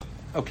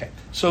Okay,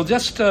 so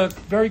just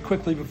very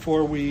quickly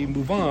before we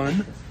move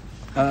on,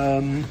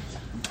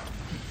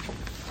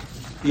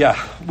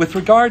 with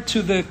regard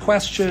to the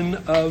question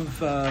of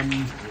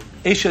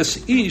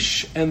Eshes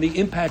Ish and the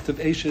impact of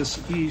Eshes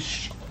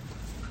Ish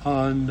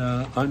on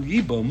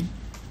Yevum,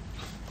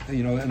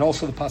 and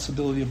also the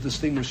possibility of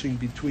distinguishing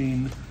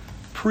between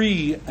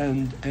pre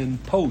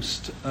and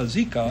post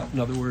Zika, in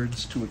other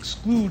words, to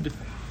exclude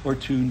or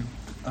to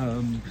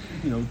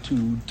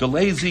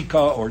delay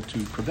Zika or to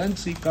prevent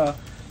Zika,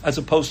 as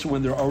opposed to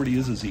when there already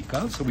is a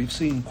Zika. So we've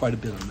seen quite a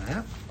bit on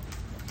that.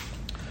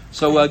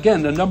 So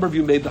again, a number of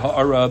you made the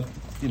ha'ara,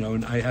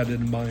 and I had it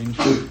in mind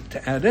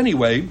to add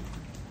anyway,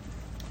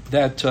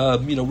 that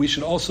we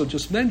should also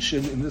just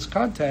mention in this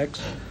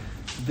context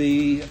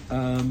the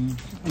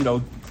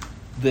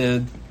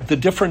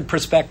different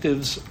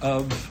perspectives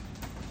of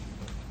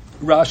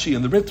Rashi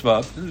and the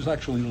Ritva. There's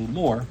actually a little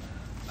more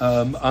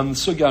on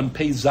Sugyan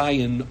Pei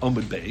Zayin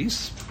Omid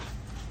Beis,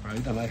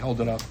 right? And I held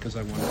it up because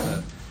I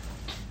wanted to,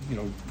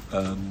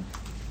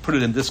 put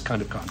it in this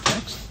kind of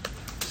context.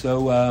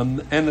 So,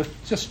 and it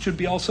just should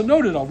be also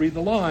noted, I'll read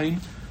the line,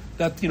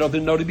 that, the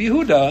Nodע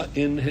Bihuda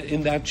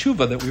in that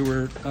tshuva that we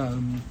were,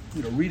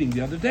 reading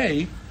the other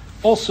day,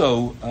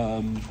 also,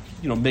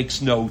 makes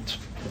note,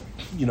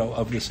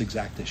 of this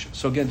exact issue.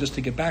 So again, just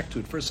to get back to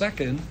it for a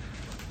second,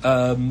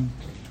 and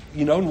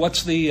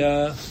what's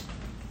the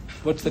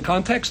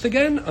context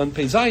again? On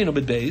Peizayin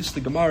Obed Beis,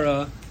 the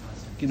Gemara,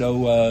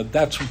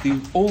 that's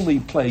the only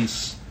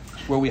place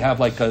where we have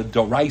like a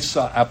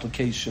Doraisa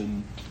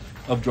application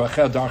of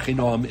Drachei Darchei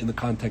Noam in the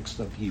context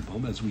of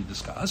Yevum, as we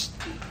discussed.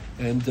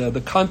 And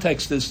the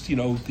context is,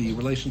 the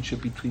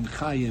relationship between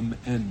Chaim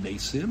and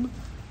Mesim.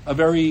 A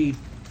very,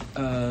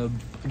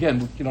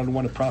 again, I don't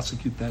want to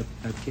prosecute that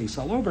case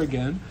all over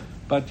again,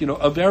 but,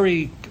 a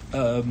very,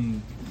 I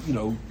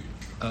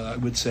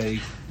would say,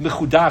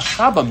 Mechudash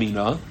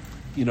Habamina,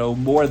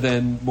 more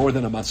than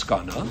a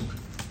Maskana,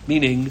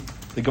 meaning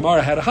the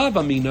Gemara had a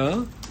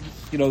Habamina,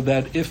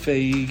 that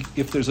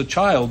if there's a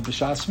child,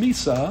 B'shas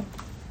Misa,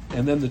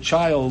 and then the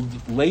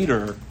child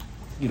later,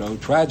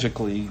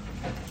 tragically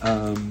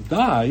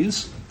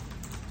dies,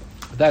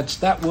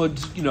 that would,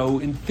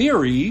 in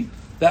theory,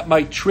 that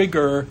might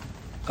trigger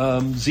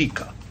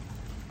Zika,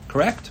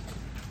 correct?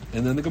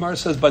 And then the Gemara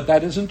says, but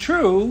that isn't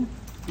true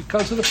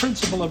because of the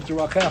principle of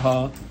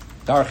Daracheha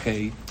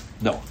Darchei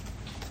Noah.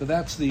 So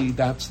that's the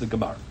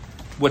Gemara.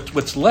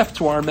 What's left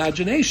to our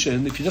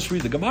imagination, if you just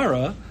read the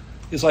Gemara,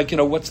 is like,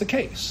 what's the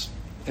case?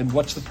 And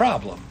what's the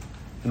problem?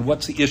 And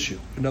what's the issue?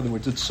 In other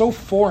words, it's so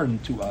foreign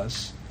to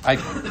us, I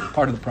think,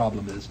 part of the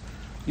problem is,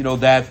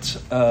 that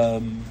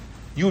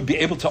you would be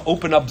able to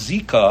open up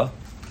Zika,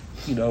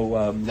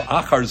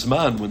 Achar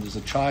Zman, when there's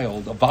a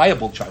child, a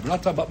viable child. We're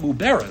not talking about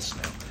Muberis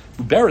now.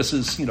 Muberis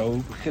is,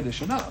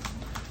 Chiddush enough.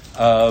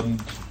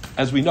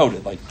 As we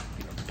noted, like,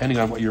 depending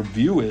on what your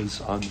view is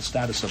on the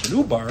status of an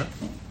Ubar,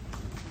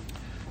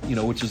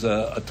 which is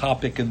a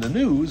topic in the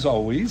news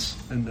always,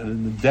 and an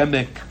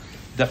endemic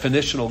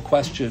definitional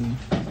question,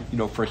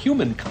 for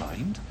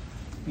humankind,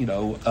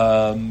 but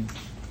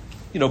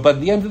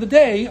at the end of the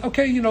day,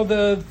 okay,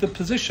 the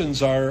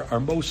positions are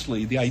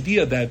mostly the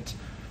idea that,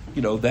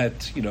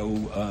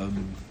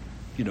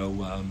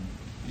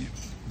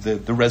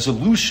 the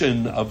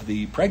resolution of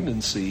the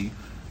pregnancy,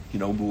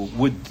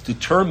 would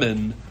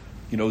determine,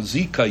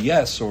 Zika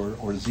yes or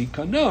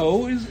Zika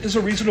no is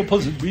a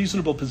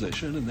reasonable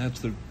position, and that's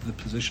the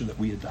position that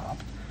we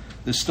adopt.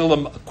 There's still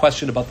a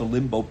question about the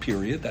limbo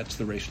period. That's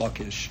the Reish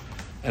Lakish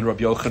and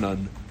Rabbi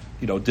Yochanan,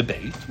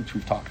 debate, which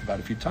we've talked about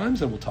a few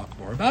times and we'll talk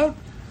more about.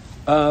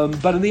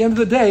 But in the end of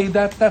the day,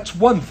 that's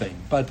one thing.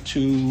 But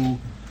to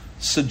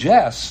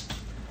suggest,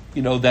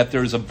 that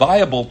there's a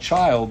viable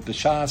child,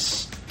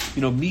 b'shas,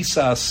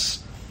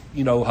 misas,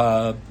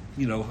 hames,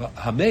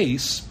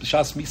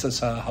 b'shas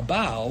misas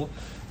habal,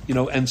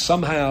 and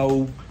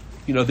somehow,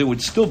 there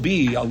would still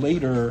be a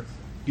later,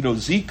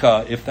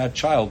 Zika if that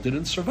child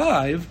didn't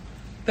survive.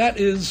 That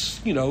is,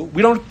 we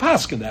don't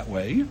paskin that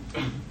way,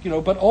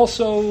 but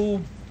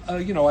also,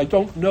 I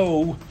don't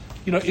know,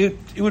 it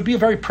would be a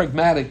very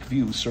pragmatic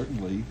view,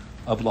 certainly,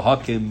 of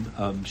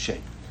lahakim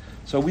sheikh.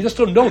 So we just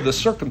don't know the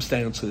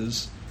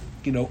circumstances,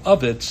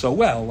 of it so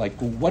well. Like,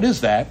 what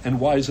is that,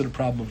 and why is it a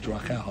problem of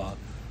dracheha,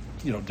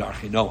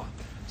 darchei noah?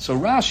 So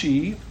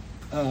Rashi,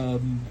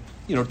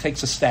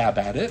 takes a stab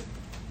at it,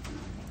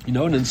 and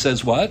then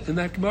says what in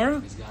that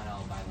Gemara?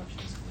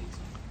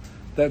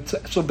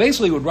 So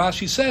basically what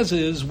Rashi says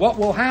is what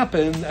will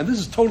happen, and this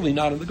is totally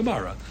not in the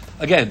Gemara.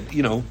 Again,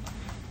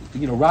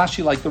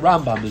 Rashi, like the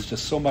Rambam, is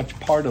just so much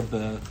part of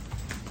the,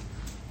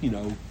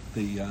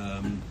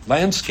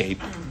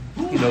 landscape,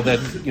 that,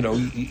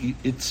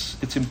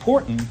 it's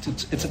important.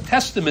 It's a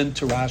testament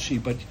to Rashi,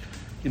 but,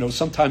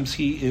 sometimes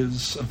he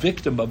is a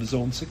victim of his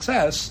own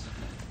success.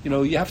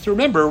 You have to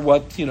remember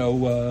what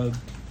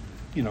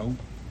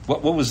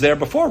was there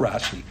before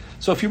Rashi.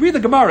 So if you read the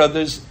Gemara,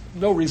 there's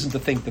no reason to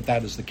think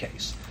that is the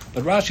case.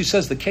 But Rashi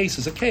says the case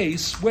is a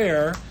case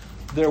where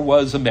there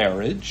was a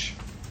marriage,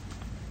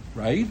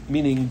 right?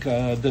 Meaning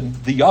the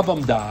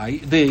Yavam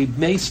died, the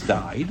mace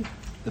died,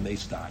 The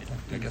mace died.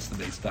 I guess the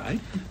mace died.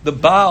 The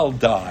Baal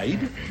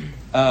died.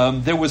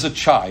 There was a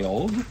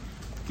child.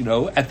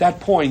 At that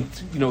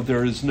point,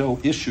 there is no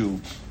issue,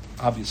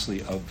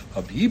 obviously, of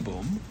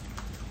Yevum,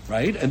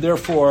 right? And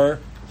therefore,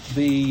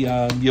 the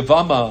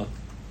Yevama,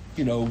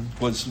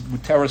 was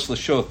Muteris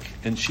Lashuk,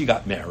 and she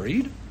got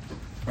married,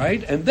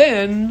 right? And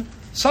then,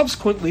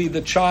 subsequently,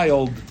 the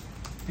child,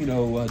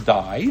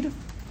 died,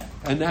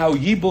 and now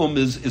Yibum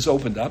is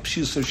opened up.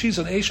 She's an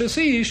Eishes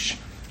Ish,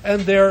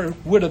 and there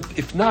would have,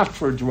 if not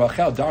for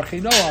Rachel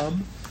Darchei Noam,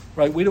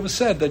 right, we'd have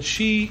said that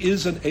she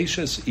is an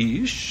Eishes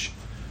Ish,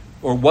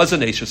 or was an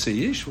Eishes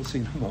Ish, we'll see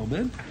in a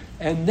moment,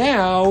 and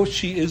now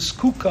she is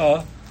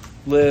Kuka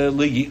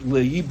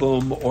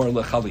le-Yibum or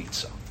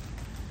le-Chalitza.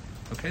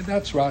 Okay,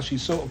 that's Rashi.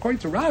 So according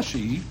to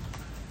Rashi,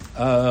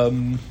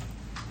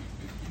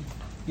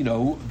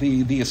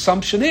 the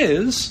assumption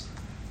is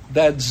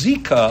that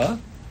Zika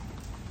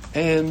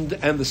and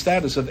the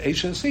status of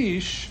Eishes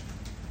Ish,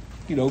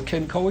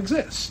 can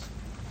coexist,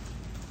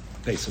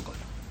 basically,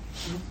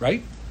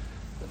 right?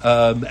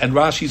 And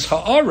Rashi's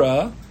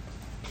ha'ara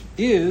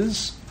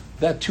is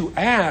that to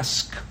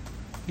ask,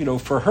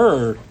 for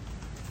her,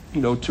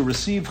 to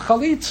receive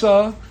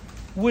chalitza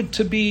would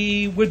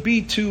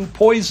be to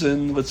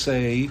poison, let's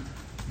say,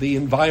 the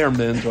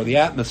environment or the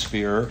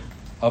atmosphere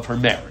of her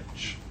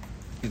marriage,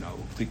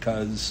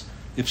 because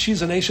if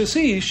she's an Eishes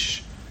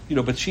Ish,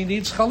 but she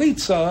needs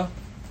chalitza,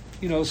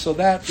 so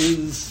that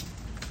is,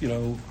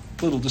 a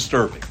little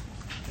disturbing.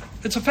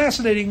 It's a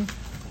fascinating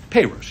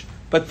perush.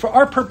 But for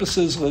our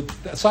purposes,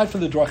 aside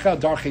from the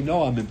Darchei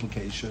Noam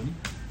implication,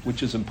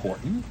 which is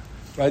important,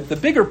 right? The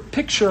bigger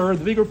picture,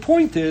 the bigger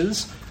point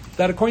is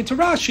that according to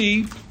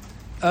Rashi,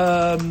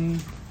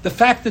 the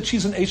fact that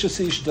she's an Eishes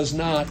Ish does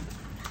not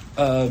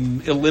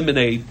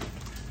eliminate,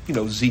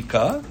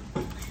 Zika,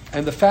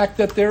 and the fact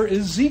that there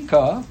is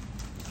Zika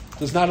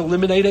does not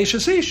eliminate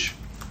Eishes Ish.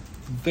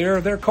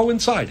 They're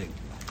coinciding.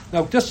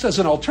 Now, just as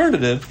an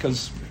alternative,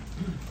 because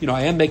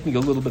I am making a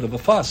little bit of a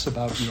fuss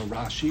about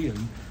Rashi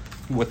and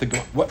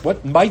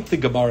what might the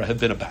Gemara have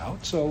been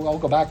about. So I'll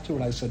go back to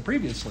what I said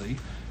previously,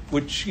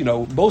 which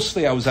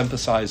mostly I was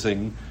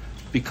emphasizing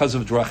because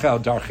of Rachel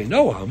Darchei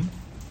Noam.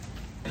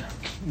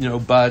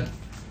 But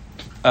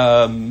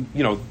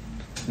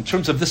in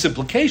terms of this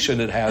implication,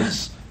 it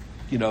has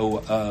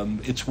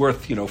it's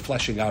worth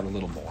fleshing out a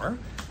little more.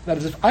 That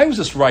is, if I was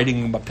just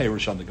writing a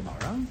perush on the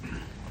Gemara,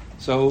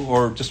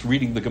 or just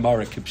reading the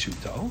Gemara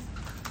Kipshuto,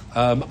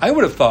 I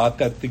would have thought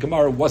that the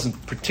Gemara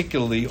wasn't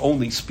particularly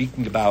only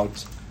speaking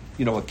about,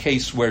 a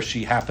case where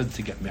she happened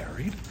to get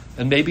married,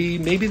 and maybe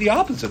the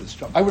opposite is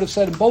true. I would have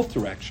said in both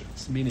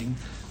directions, meaning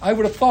I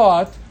would have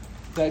thought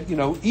that,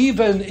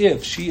 even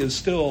if she is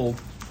still,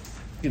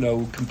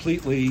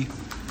 completely,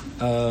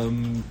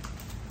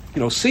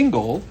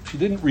 single, she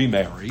didn't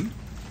remarry,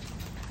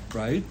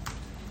 right?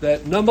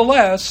 That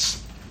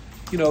nonetheless,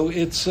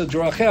 it's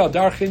Rachel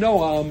Darchei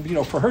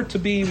Noam, for her to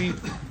be,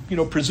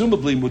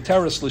 presumably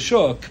Muteris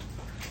Lashuk,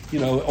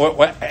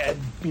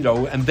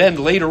 and then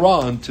later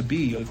on to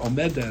be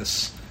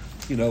Omedes,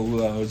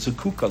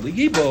 Zakuka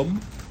Yibum,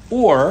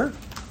 or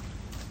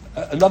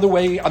another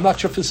way, I'm not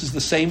sure if this is the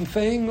same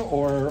thing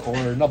or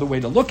another way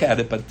to look at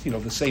it, but,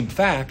 the same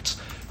facts,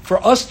 for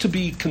us to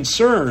be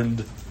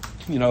concerned,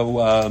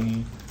 that,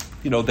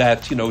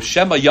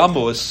 Shema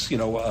Yamus,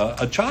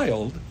 a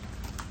child,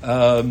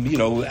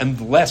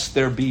 unless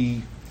there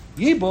be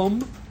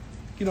Yibum,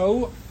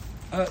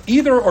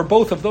 either or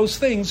both of those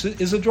things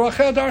is a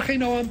Rachel Darchei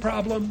Noam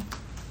problem.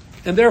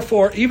 And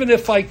therefore, even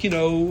if and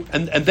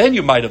then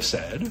you might have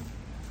said,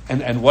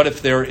 and what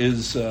if there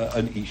is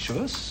an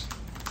Ishus,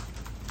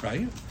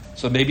 right?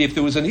 So maybe if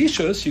there was an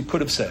Ishus, you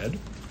could have said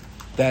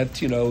that,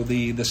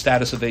 the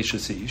status of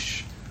Eishes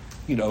Ish,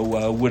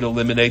 would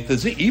eliminate the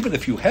Z. Even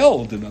if you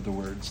held, in other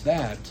words,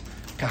 that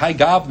Kahai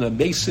Gavna,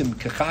 Mesim,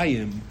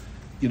 Kechayim,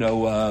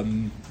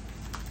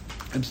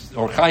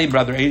 or Chaim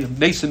rather,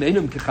 Mesim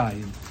Enum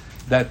Kechayim,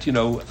 that,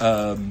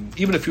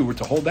 even if you were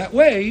to hold that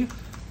way,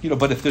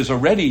 but if there's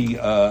already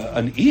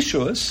an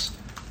Ishus,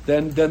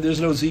 then there's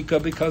no Zika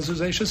because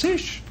there's Eishes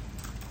Ish.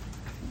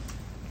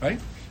 Right?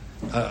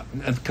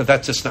 And because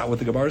that's just not what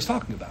the Gemara is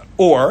talking about.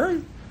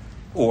 Or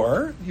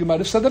you might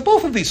have said that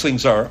both of these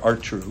things are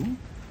true.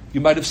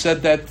 You might have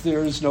said that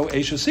there's no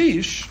Eishes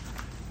Ish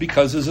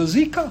because there's a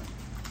Zika.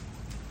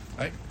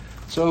 Right?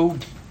 So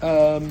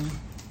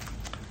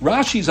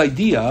Rashi's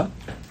idea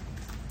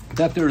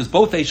that there is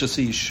both Eishes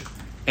Ish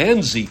and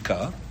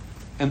Zika,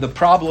 and the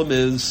problem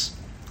is,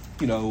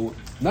 not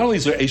only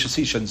is there Eishes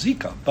Ish and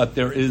Zika, but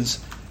there is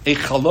a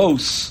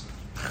chalos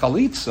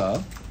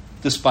chalitza,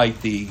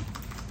 despite the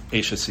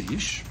Eishes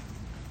Ish,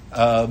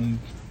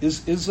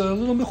 is a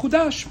little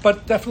mechudash,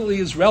 but definitely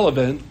is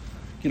relevant,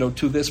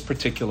 to this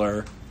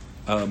particular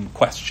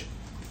question.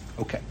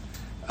 Okay.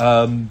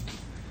 The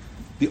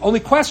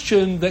only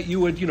question that you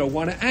would,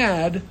 want to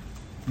add,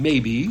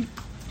 maybe,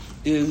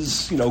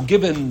 is,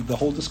 given the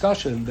whole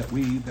discussion that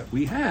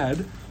we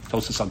had,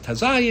 Tosas on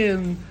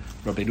Tazayin,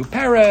 Rabbeinu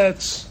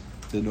Peretz,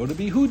 the Nodע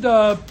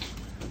Bihuda,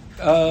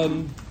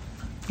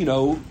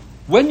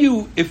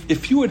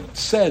 if you had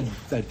said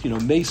that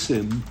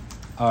mesim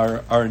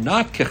are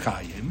not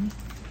kechayim,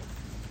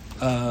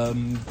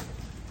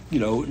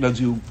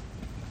 as you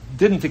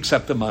didn't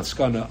accept the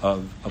maskana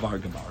of our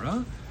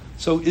Gemara,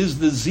 so is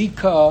the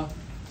zika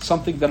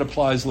something that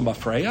applies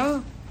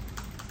lemafreya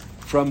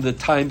from the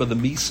time of the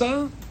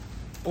misa,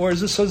 or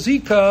is this a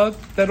zika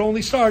that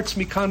only starts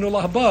mikanu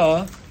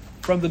lahaba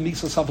from the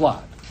misa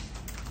savlad?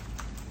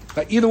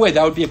 Either way,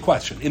 that would be a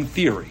question in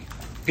theory.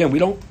 Again, we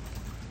don't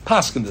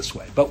paskin this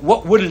way, but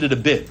what would it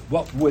have been?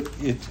 What would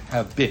it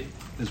have been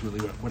is really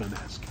what I'm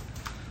asking.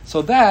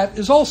 So that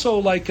is also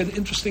like an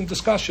interesting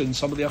discussion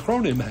some of the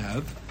achronim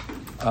have,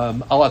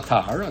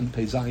 alatar on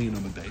Peizayin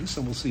on the base,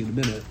 and we'll see in a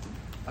minute.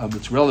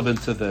 It's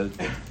relevant to the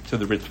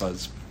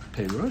Ritva's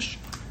Perush.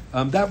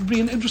 That would be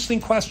an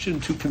interesting question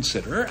to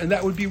consider, and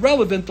that would be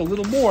relevant a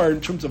little more in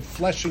terms of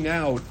fleshing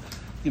out,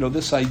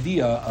 this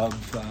idea of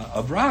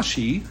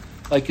Rashi.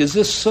 Like, is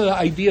this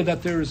idea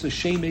that there is a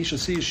Shem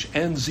Eshasish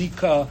and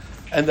Zika,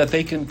 and that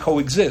they can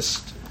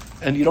coexist?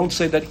 And you don't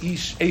say that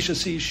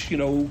Eshasish,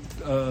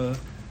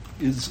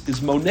 is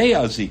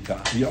Monea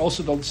Zika. You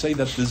also don't say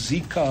that the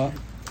Zika,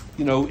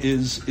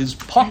 is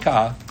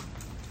Paka,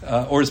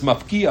 or is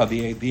Mapkia,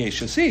 the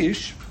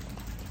Eshasish,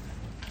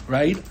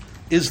 right?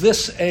 Is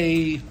this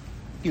a,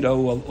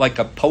 like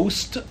a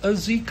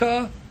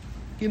post-Zika,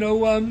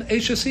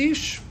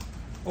 Eshasish?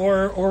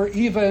 Or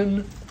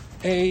even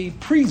a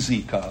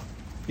pre-Zika,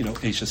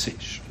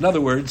 Eshasish? In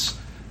other words,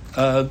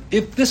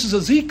 if this is a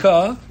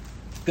Zika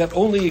that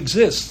only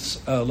exists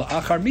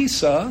la'achar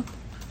misa,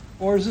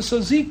 or is this a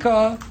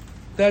Zika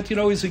that,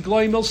 is a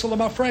Gloi Milsa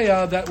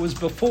Lamafreya that was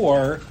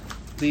before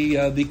the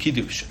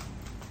Kiddushin?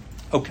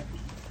 Okay.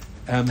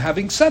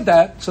 Having said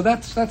that, so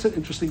that's an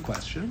interesting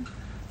question.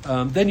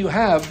 Then you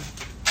have,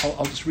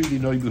 I'll just read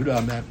Bihuda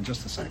on that in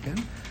just a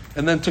second.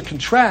 And then to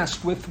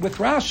contrast with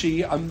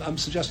Rashi, I'm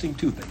suggesting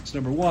two things.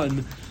 Number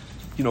one,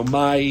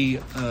 my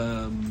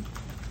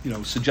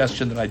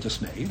suggestion that I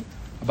just made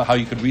about how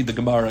you could read the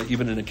Gemara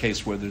even in a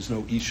case where there's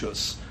no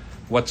ishus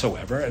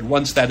whatsoever. And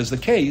once that is the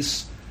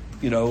case,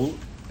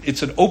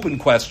 it's an open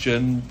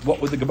question.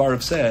 What would the Gemara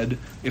have said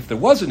if there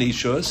was an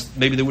ishus?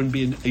 Maybe there wouldn't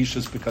be an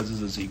ishus because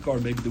it's a zika, or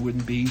maybe there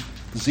wouldn't be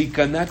zika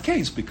in that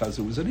case because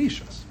it was an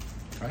ishus.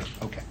 Right?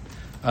 Okay.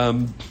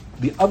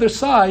 The other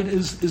side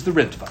is the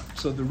Ritva.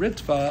 So the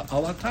Ritva,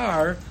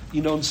 alatar,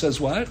 Yinon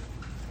says what?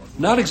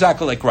 Not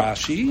exactly like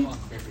Rashi.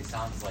 It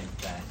sounds like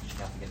that you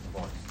have to get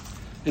divorced.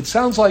 It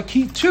sounds like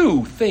he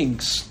too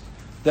thinks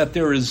that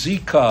there is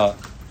Zika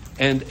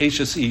and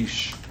Eishes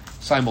Ish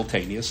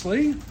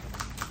simultaneously.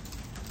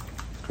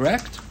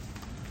 Correct?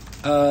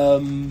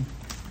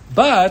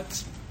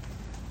 But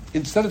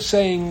instead of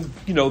saying,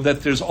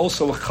 that there's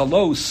also a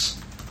chalos,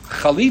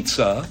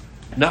 chalitza,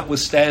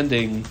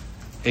 notwithstanding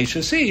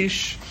Eishes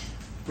Ish,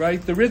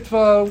 right? The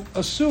Ritva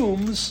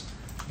assumes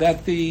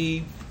that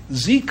the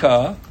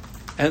Zika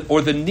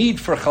or the need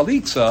for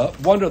chalitza,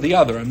 one or the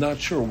other, I'm not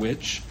sure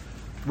which,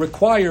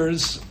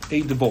 requires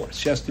a divorce.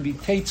 She has to be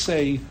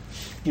teitze,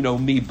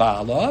 mi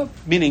bala,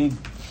 meaning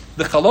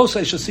the chalos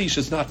Eishes Ish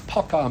is not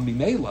paka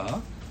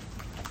mimela,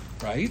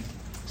 right?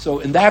 So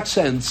in that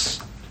sense,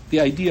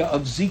 the idea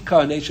of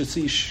Zika and Eishes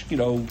Ish,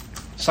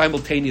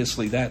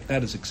 simultaneously,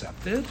 that is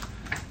accepted,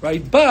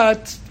 right?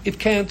 But it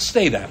can't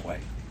stay that way.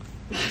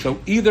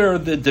 So either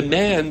the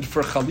demand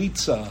for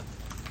chalitza,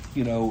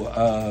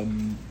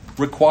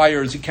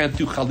 requires, you can't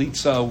do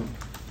chalitza,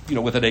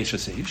 with an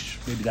Eishes Ish.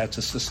 Maybe that's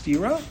a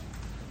sastira.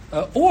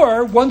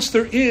 Or once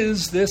there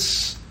is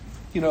this,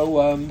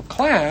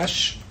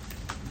 clash,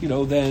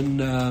 then,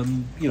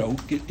 the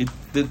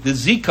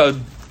Zika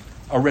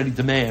already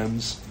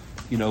demands,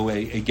 a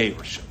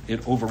gerusha.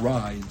 It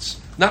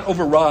not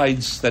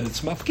overrides that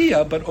it's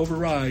mafkia, but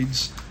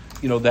overrides,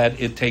 that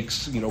it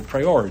takes,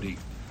 priority.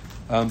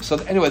 So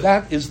anyway,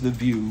 that is the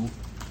view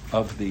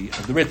of the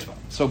Ritva.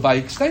 So by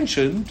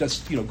extension,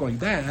 just going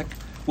back,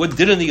 what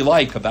didn't he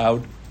like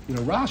about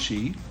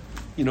Rashi?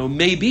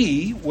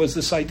 Maybe was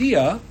this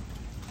idea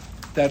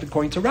that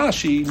according to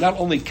Rashi, not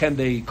only can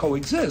they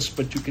coexist,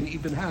 but you can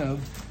even have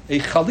a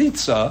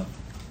chalitza,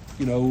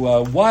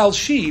 while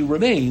she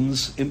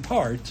remains in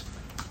part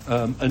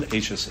an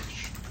Eishes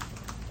Ish.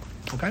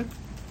 Okay.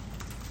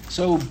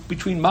 So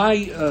between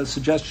my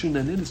suggestion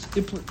and its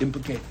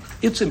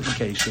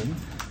implication.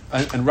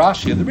 And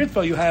Rashi and the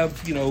Ritva, you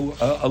have,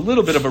 a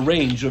little bit of a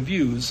range of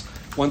views,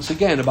 once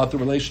again, about the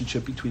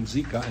relationship between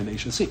Zika and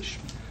Eishes Ish.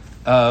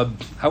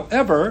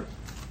 However,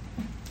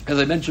 as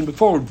I mentioned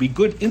before, it would be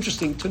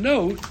interesting to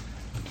note,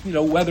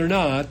 whether or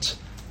not,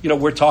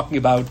 we're talking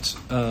about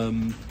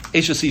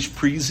Eishes Ish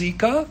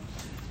pre-Zika,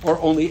 or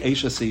only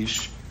Eishes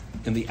Ish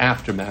in the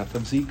aftermath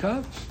of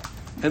Zika.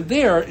 And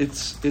there,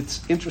 it's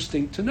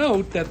interesting to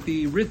note that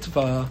the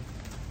Ritva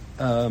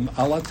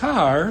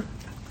alatar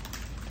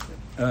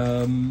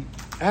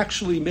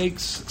actually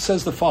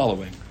says the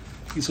following.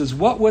 He says,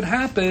 what would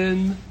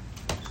happen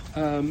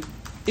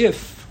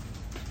if,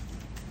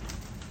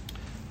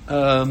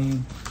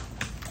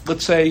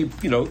 let's say,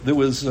 there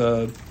was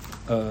the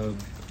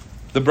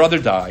brother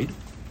died,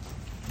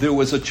 there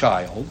was a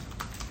child,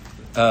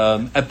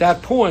 At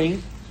that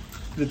point,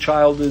 the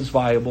child is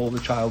viable, the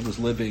child is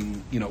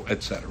living,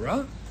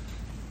 etc.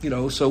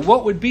 So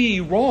what would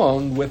be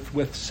wrong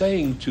with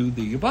saying to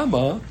the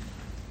Yevama,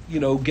 do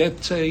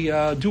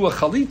a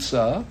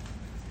chalitza,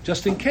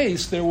 just in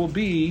case there will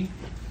be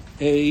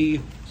a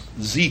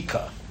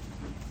zika.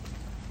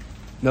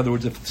 In other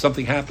words, if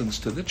something happens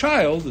to the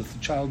child, if the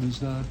child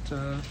does not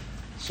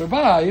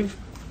survive,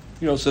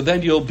 so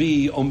then you'll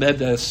be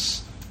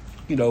omedes,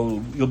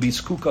 you'll be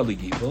skuka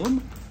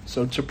ligibum.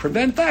 So to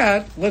prevent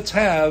that, let's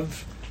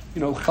have,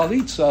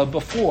 chalitza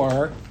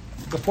before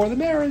the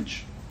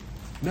marriage.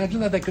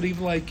 Imagine that they could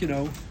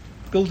even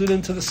build it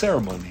into the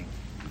ceremony.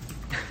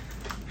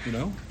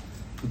 We'll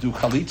do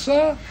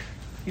chalitza,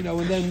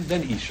 and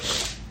then isha.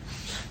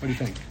 What do you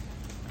think?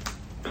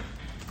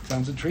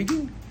 Sounds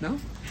intriguing? No?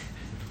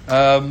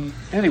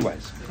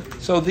 Anyways,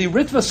 so the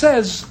Ritva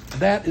says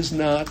that is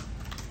not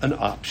an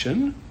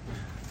option.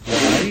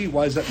 Why?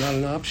 Why is that not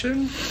an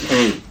option?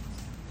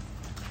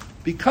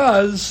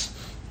 Because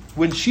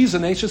when she's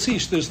an Eishes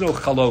Ish, there's no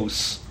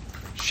chalos,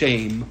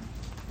 shame,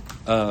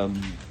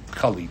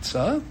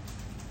 chalitza.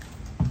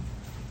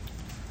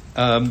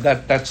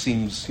 That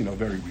seems,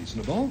 very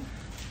reasonable.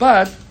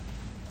 But,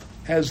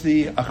 as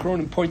the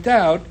Achronim point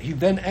out, he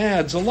then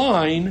adds a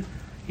line.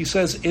 He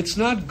says, it's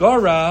not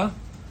gara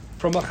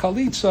from a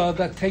chalitza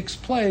that takes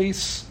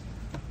place,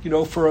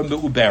 for a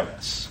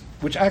meuberes,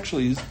 which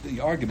actually is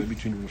the argument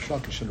between Rish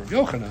Lakish and Rav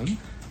Yochanan,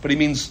 but he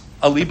means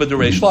a liba de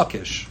Rish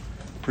Lakish,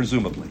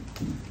 presumably.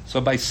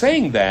 So by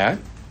saying that,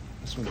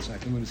 just 1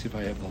 second, let me see if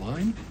I have the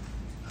line.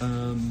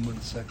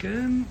 1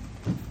 second.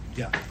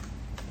 Yeah. 1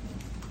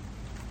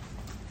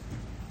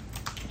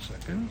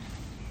 second.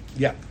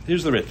 Yeah,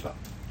 here's the Ritva.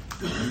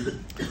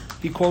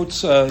 He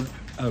quotes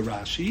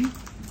Rashi.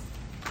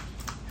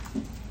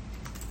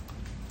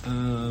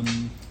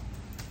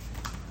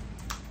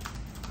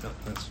 No,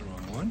 that's the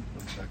wrong one.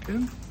 1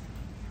 second.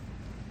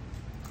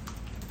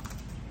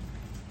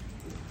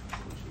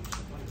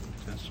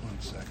 Just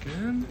 1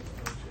 second.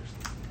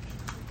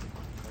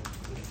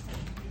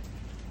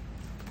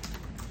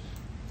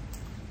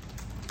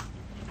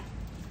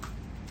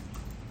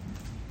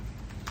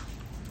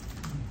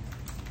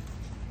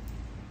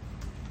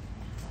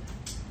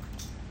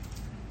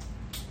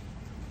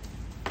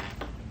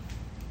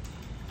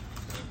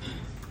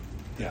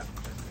 Yeah.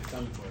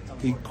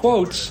 He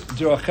quotes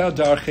D'Rachel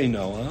Darchei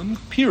Noam,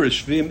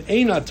 Pirish v'im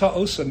eina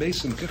ta'osa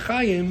mesim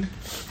kechayim,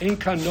 ein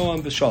kan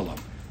Noam v'shalom.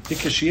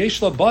 Hikashiyesh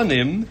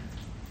labanim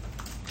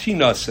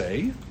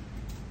tinasei,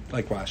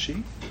 like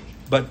Rashi,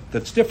 but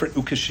that's different.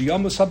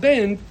 Ukashiyamos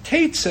haben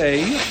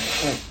teitzei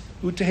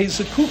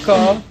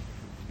utehezekuka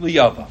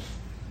liyava.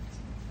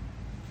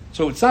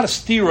 So it's not a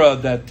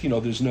stira that,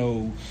 there's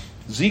no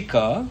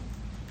zika,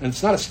 and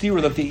it's not a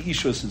stira that the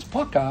ishus is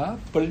paka,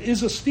 but it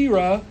is a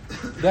stira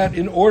that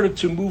in order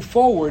to move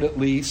forward, at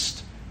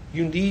least,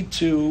 you need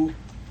to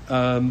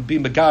be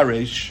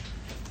megaresh,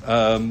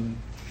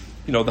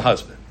 the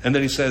husband. And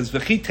then he says,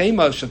 "V'chi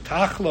tema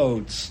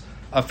shetachlots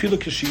afilu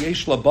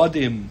kishiyesh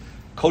labadim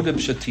kodem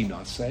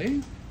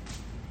shetinasei,"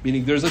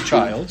 meaning there's a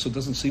child, so it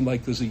doesn't seem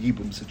like there's a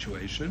yibum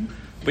situation,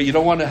 but you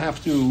don't want to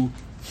have to,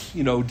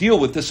 deal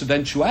with this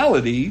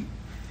eventuality,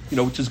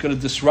 which is going to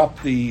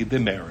disrupt the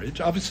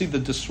marriage. Obviously, the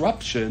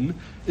disruption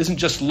isn't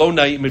just lo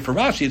naim for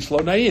Rashi; it's lo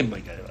naim,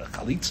 like a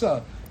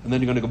chalitza, and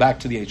then you're going to go back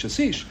to the Eishes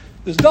Ish.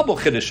 There's double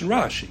chiddush in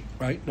Rashi,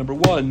 right? Number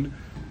one,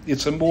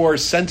 it's a more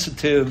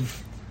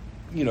sensitive,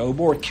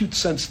 more acute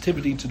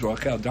sensitivity to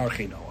D'Rachel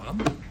Darchei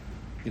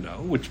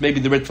Noam, which maybe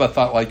the Ritva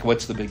thought, like,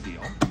 what's the big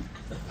deal?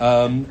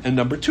 And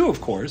number two, of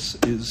course,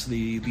 is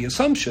the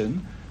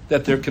assumption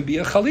that there can be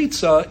a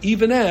chalitza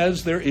even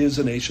as there is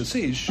an Eishes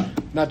Ish,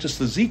 not just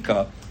the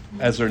zika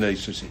as there an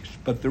Eishes Ish.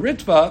 But the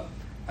Ritva,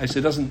 I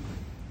say, doesn't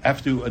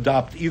have to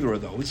adopt either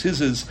of those.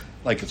 His is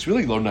like it's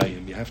really lo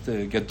naim. You have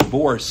to get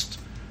divorced,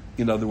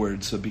 in other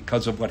words,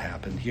 because of what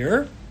happened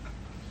here.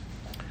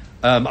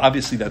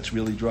 Obviously, that's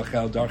really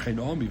D'Rachel Darchei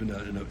Noam, even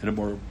in a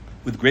more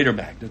with greater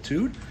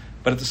magnitude.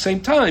 But at the same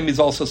time, he's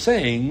also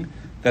saying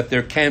that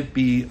there can't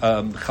be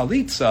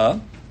chalitza,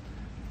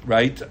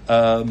 right?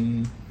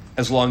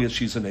 As long as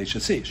she's an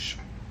Eishes Ish.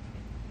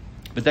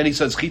 But then he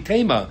says,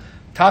 "Chitema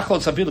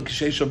tachlos avilu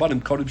kishesh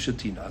abanim kodim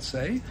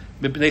shetinasei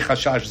mipnei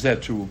chashash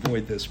zeh," to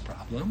avoid this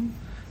problem.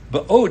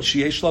 Ba'od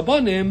sheyesh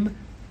labanim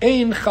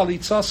ein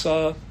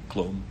chalitzasa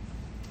klum.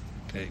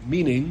 Okay,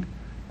 meaning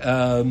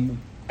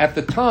at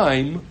the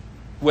time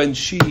when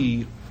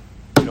she,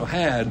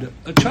 had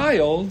a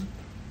child,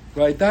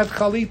 right? That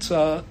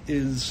chalitza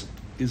is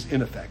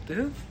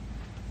ineffective.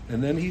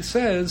 And then he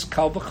says,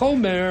 "Kal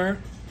v'chomer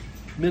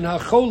min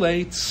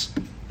hacholetz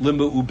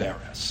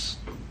limeuberes."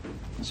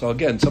 So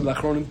again, some of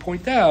the Achronim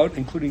point out,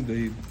 including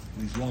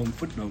these long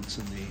footnotes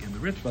in the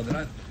Ritva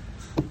that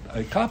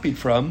I copied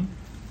from,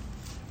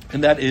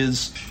 and that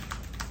is,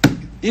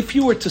 if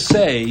you were to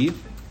say,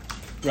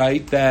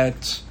 right,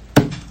 that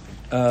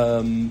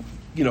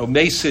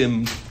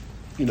mesim,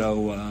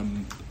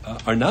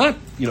 are not,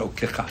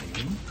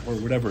 kechayim, or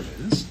whatever it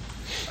is.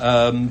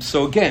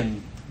 So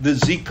again, the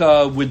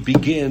zika would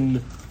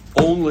begin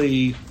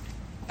only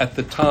at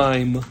the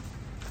time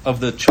of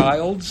the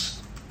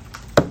child's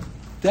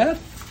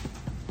death,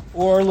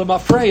 or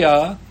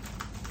lemafreya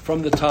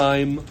from the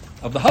time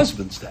of the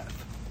husband's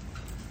death.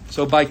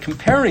 So by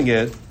comparing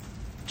it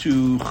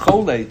to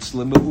choletz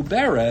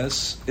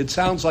lemeuberes, it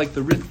sounds like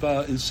the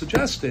Ritva is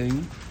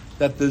suggesting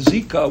that the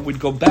zika would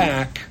go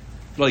back,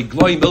 like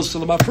gloi milsa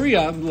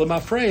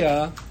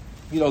lemafreya,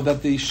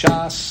 that the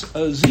shas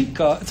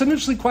zika. It's an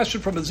interesting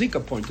question from a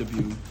zika point of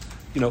view,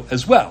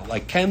 as well.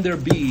 Like, can there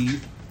be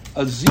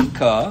a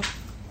zika,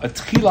 a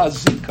tchila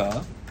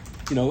zika,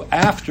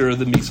 after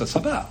the misa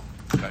sabal?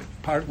 Okay.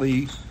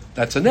 Partly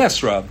that's an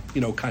esra,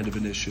 kind of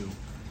an issue,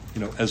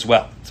 as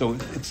well. So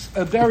it's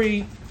a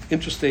very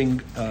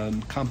interesting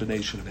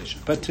combination of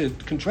issues. But to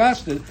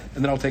contrast it,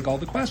 and then I'll take all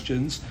the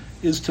questions,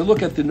 is to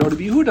look at the Nodע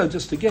Bihuda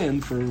just again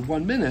for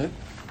 1 minute.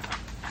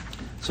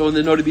 So in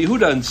the Nodע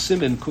Bihuda and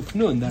Siman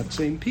Kufnun, that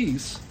same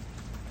piece,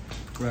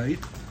 right?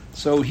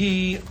 So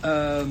he,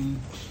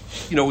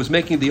 was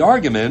making the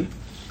argument,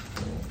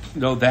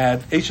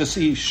 that Eishes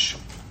Ish,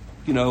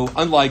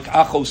 unlike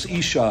Achos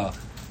Isha,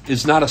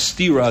 is not a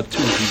stira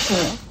to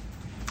Isha,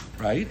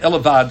 right?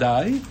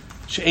 Elavadai,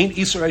 she'ein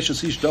Isra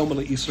Eishes Ish doma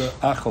le'Isra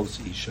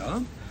Achos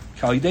Isha,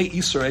 k'alidei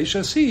Isra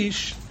Eishes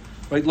Ish,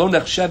 right? Lo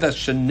nechsheves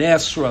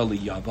shenesra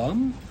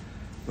liyavam,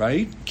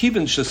 right?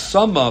 Kiven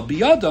shesama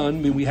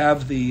biyadan, we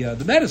have the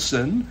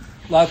medicine,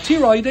 la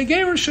tira yidei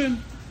gerushin,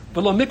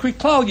 v'lo mikri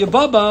klal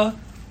yavama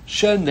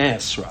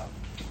shenesra.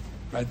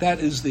 Right, that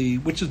is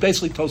which is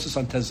basically Tosas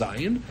on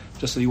Tezayin,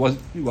 just that he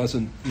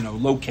wasn't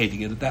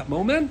locating it at that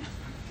moment.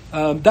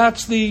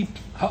 That's the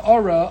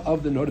ha'ara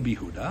of the Nodע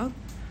Bihuda,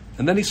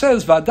 and then he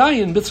says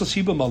v'adayin mitzvos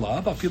hiba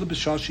malav afilu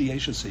b'shashi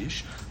yeshes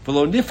ish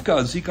v'lo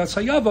nifka zikas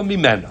hayava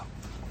mimena.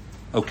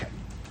 Okay,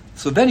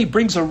 so then he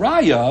brings a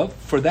raya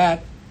for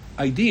that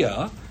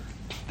idea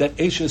that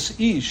Eshes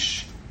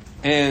Ish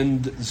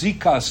and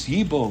Zikas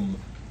Yibum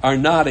are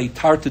not a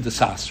tarta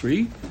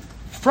desasri,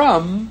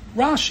 from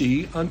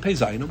Rashi on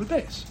Peizayin Amud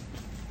Beis.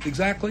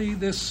 Exactly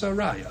this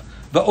raya.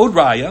 The od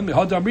raya,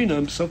 mihad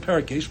amrinam, so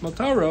parakesh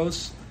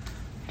mataros,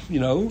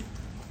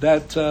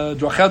 that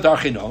drachel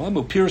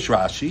darchinoam, upirish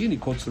Rashi, and he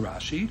quotes the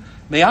Rashi,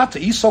 me'ata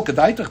iso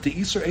kadaitach te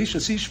iser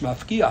eshes ish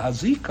mafkia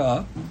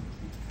hazika,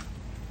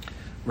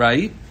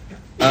 right?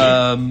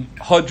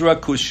 Hodra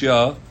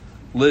kushya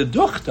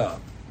leduchta,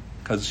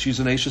 because she's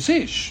an eshes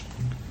ish.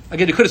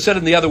 Again, you could have said it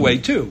in the other way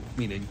too,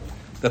 meaning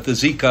that the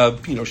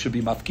zika, should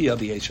be mafkia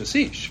the eshes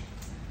ish.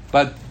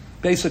 But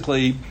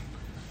basically,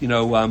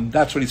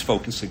 that's what he's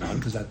focusing on,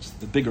 because that's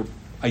the bigger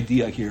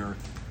idea here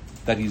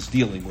that he's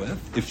dealing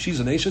with. If she's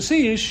an eshes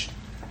ish,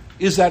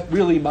 is that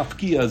really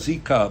mafkia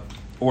zika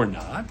or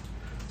not?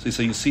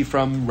 So you see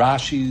from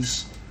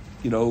Rashi's,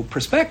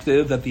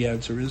 perspective that the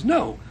answer is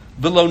no.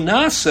 V'lo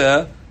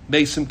nasa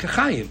beisim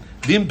kachayim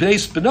v'im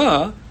beis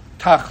b'na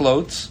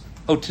tachlotz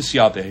otis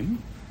yavim.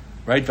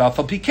 Right,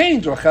 v'afal pikein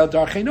drachel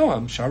darchei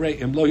noam sharei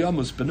im lo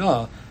yamus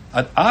b'na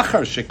ad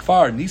achar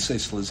shekvar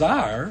nises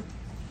lazar,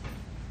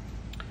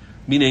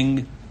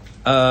 meaning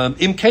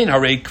im kein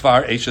harei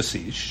kvar eshes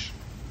ish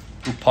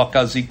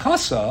upaka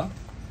zikasa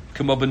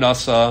kemo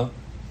b'nasa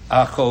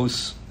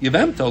achos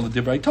yevemto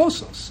l'divrei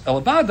tosos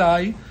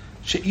elavadai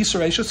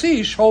she'isar eshes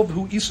ish hov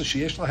hu isar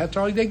sheyesh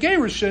lahetar lidei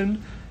gerushin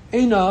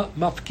ena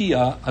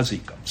mafkia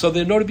azika. So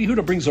the Nodע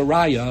Bihuda brings a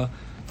raya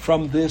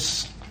from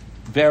this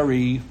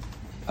very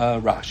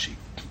Rashi.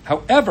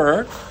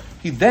 However,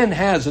 he then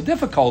has a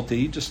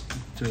difficulty, just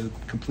to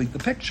complete the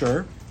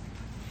picture.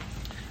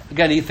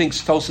 Again, he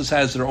thinks Tosas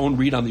has their own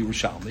read on the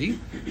Yerushalmi,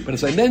 but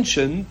as I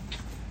mentioned,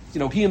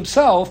 he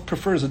himself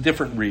prefers a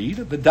different read.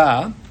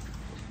 V'da,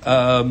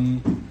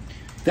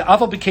 the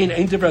aval became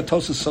ein divrei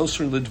Tosas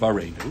sosrin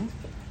lidvarenu.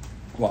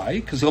 Why?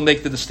 Because he'll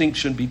make the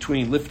distinction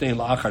between lifnei and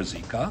la'achar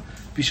zika.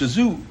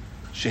 V'shazu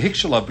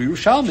shehikshala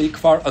b'Yerushalmi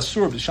kvar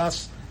asur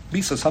b'shas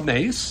misas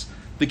hameis.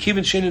 The kivin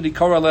sheni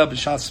dikor aleh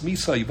b'shas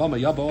misa yivama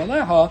yabo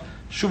aleha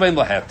shuvein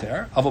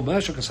laheter aval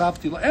b'neshek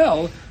asafti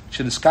la'el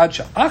sheniskad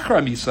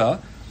she'achar misa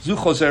zu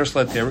chozeres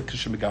laheter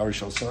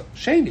k'shemigarish osa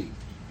sheni.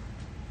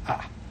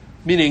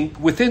 Meaning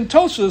within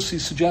Tosas,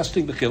 he's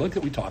suggesting the chiluk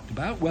that we talked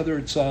about, whether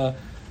it's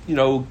monea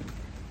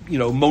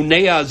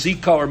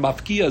zika or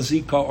mafkia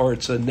zika, or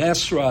it's a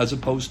nesra as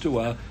opposed to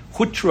a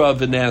hutra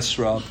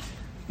v'nesra.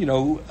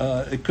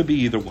 It could be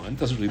either one. It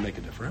doesn't really make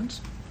a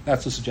difference.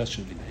 That's the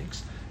suggestion he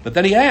makes. But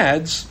then he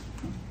adds,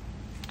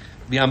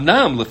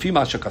 V'amnam lefi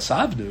ma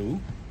shekasavnu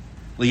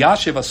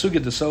liyashev asugya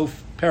desof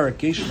perak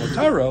gesh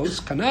motaros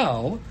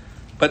kanal.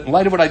 But in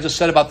light of what I just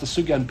said about the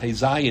sugya and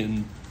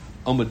Peizayin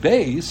Amud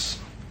Beis,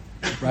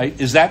 right?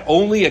 Is that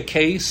only a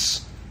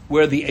case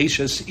where the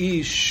eshes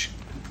ish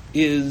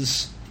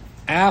is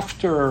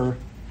after,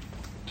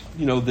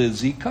 the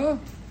zika?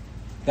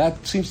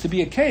 That seems to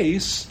be a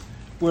case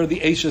where the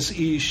eshes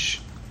ish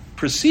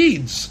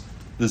precedes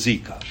the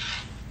zika,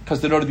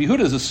 because the Nodע Bihuda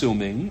is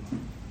assuming,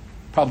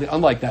 probably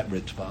unlike that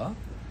Ritva,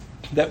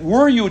 that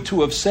were you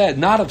to have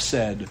not have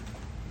said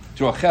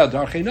Drachel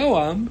Darchei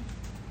Noam,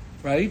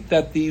 right?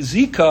 That the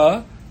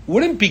zika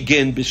wouldn't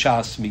begin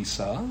b'shas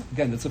misa.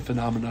 Again, it's a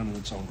phenomenon in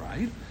its own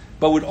right,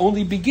 but would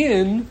only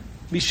begin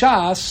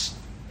mishas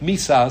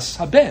misas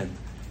haben.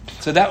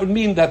 So that would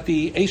mean that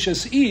the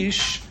Eshes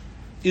Ish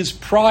is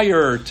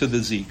prior to the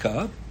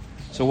Zika.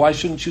 So why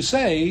shouldn't you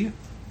say,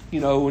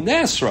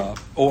 Nasra,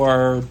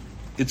 or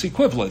its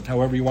equivalent,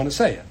 however you want to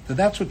say it? So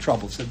that's what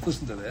trouble said.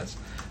 Listen to this.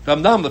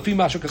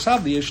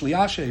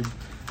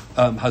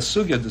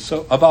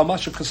 Hasugya about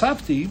Masha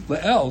Kasavti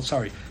Le'el,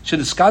 sorry,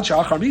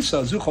 Shiniskacha Achar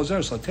Misa, Zu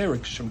Chozer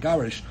Slaterik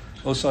Shemgarish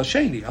Osa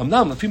Sheni.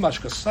 Amnam Lafi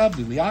Masha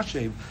Kasavti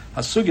Liashev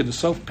Hasugya the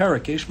Sof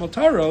Perik Esh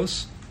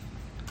Motaros,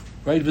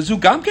 right? Vizu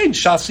Gamkein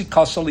Shasi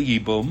Kasa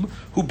Yevum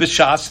who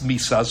Bishas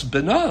Misas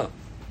Bena.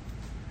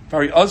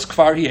 Very Oz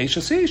Kvar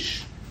Hieshas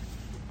Ish.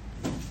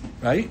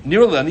 Right?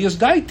 Niralani is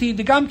Daiti,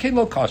 the Gamkein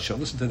Lo Kasha.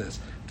 Listen to this.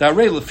 Dare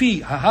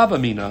Lafi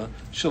Hahavamina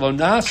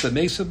Shalonasa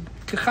Mesa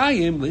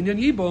Kachayim Linyan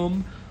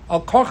Yevum.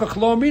 Al korchach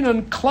lo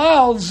minan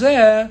klal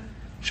zeh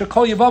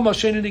shekol Yevamos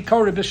Shiur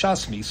nikari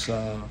b'shas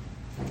misa.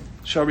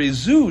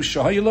 Sharizu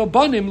shahay lo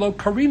banim lo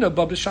karina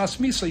ba b'shas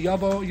misa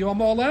yavo yom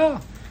aleh.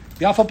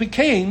 Yafal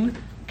pikein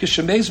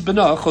kishemes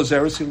b'na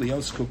chozeres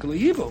ilios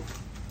kukali yivu.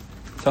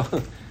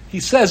 So he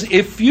says,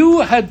 if you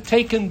had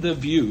taken the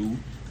view,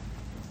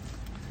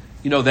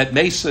 that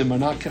mesim are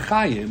not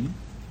kechayim,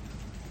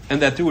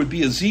 and that there would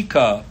be a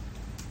zika,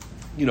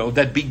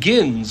 that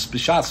begins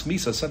b'shas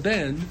misa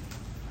saben,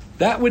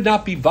 that would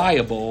not be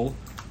viable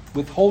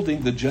with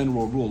holding the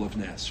general rule of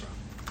Nasra.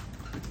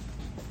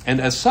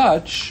 And as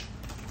such,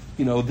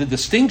 the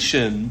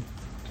distinction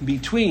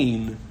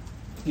between,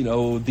 the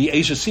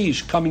Eshes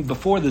Ish coming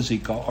before the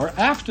Zika or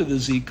after the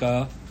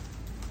Zika,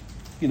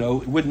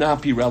 would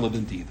not be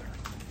relevant either.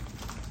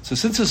 So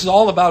since this is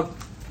all about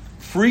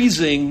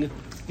freezing,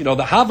 the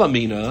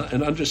Havamina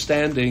and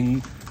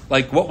understanding,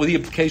 what would the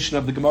implication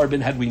of the Gemara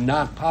been had we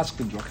not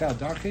paskin Drachel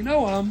Darchei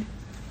Noam,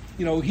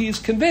 he is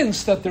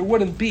convinced that there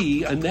wouldn't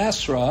be a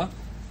Nasra,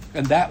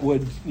 and that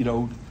would,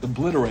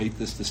 obliterate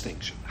this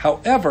distinction.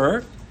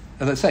 However,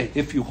 as I say,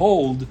 if you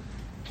hold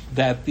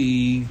that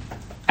the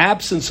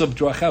absence of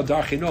Drachel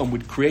Darchei Noam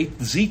would create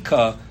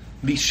Zika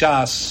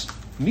Mishas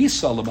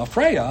Misa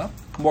L'Mafreya,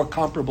 more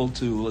comparable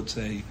to, let's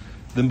say,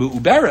 the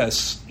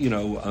Mu'uberes,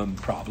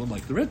 problem,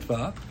 like the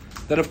Ritva,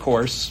 then of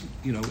course,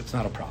 it's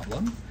not a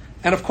problem.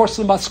 And of course,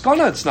 the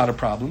Maskana, it's not a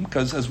problem,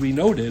 because as we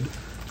noted,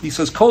 he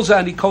says, Kol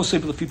zani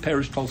koseb l'fi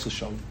perish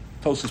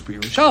Tosas Pri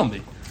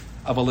Yerushalmi.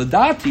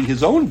 Avaladati,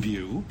 his own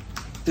view,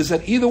 is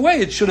that either way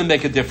it shouldn't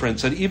make a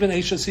difference, and even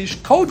Eshes Ish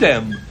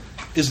Kodem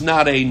is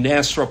not a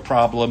Nasra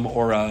problem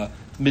or a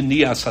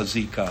Minias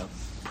Hazika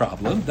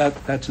problem.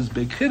 That's his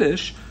big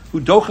Chiddush.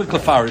 Who docha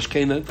klafarish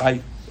kein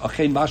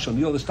achein mashal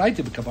niolas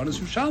daiti b'kavanas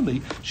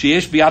Yerushalmi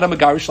sheyesh biyada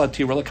megarish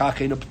latira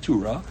l'kachein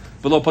apatura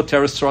v'lo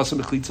poteres tzarasa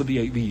mechlitza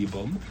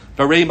v'yibum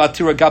v'rei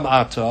matira gam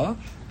ata,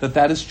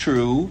 that is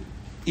true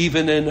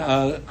even in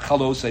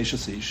Chalos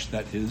Eshes Ish,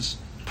 that is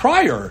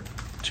prior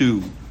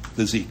to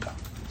the Zika.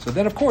 So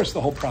then, of course,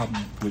 the whole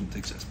problem wouldn't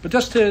exist. But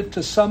just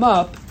to sum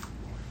up,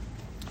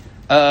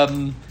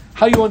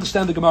 how you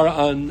understand the Gemara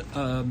on,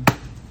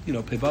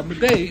 Pevav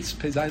Mebeis,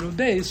 Pezayin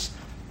Mebeis,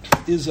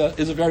 is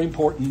a very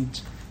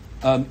important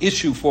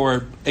issue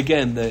for,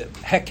 again, the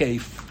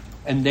hekef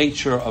and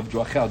nature of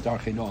Drachel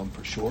Darchei Noam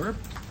for sure.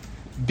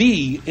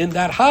 B, in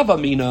that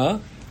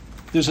Havamina,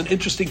 there's an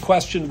interesting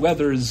question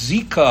whether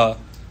Zika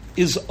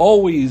is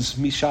always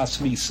Mishas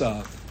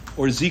Misa,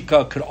 or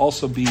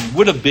Zika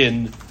would have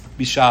been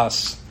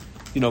Mishas,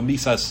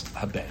 Misas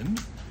Haben.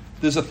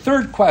 There's a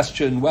third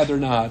question whether or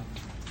not,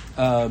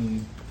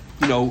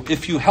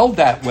 if you held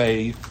that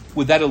way,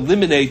 would that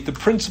eliminate the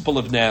principle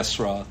of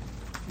Nasra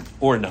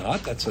or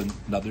not? That's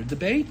another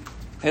debate.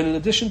 And in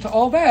addition to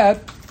all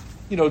that,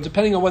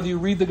 depending on whether you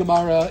read the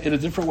Gemara in a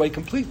different way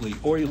completely,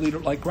 or you read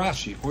it like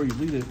Rashi, or you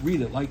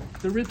read it like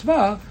the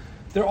Ritva,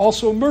 there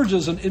also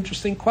emerges an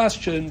interesting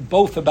question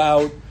both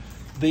about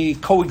the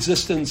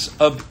coexistence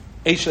of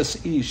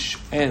Eshes Ish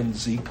and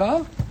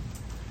Zika,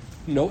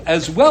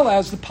 as well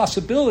as the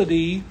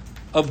possibility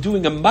of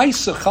doing a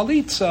Maisa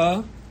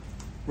Chalitza,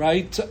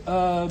 right?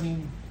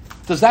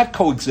 Does that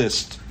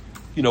coexist,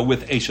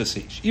 with Eshes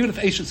Ish? Even if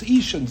Eshes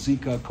Ish and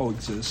Zika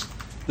coexist,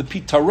 the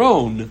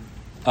Pitaron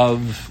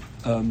of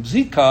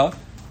Zika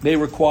may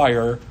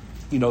require,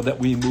 that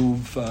we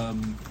move,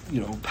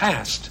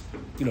 past,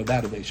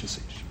 that of Eshes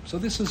Ish. So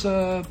this is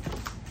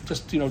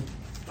just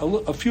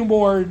a few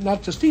more,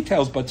 not just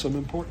details, but some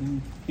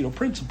important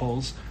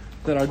principles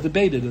that are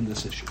debated in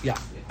this issue. Yeah.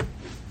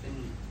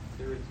 And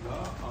there is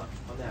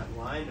on that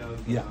line of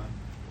Yevamos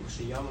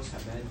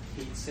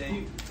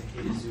Shiur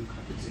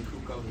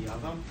Zikuka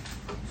Liyavam.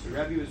 So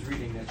Rebbe was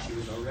reading that she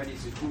was already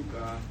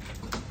Zikuka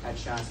at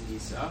Shas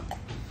Nisa,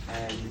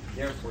 and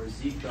therefore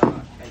Zika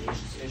and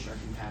Eshes Ish are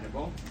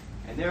compatible,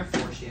 and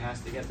therefore she has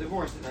to get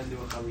divorced and then do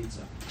a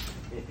chalitza.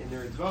 In the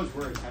Ritva's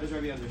words, how does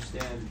Rebbe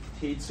understand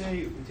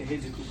Teitzei Utehei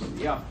Zikuka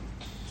Liyavam?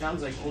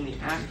 Sounds like only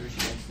after she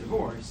gets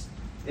divorced,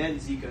 then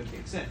Zika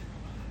kicks in.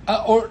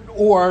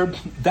 Or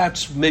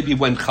that's maybe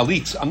when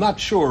chalitza. I'm not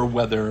sure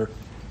whether.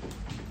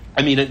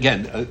 I mean,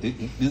 again,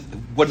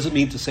 what does it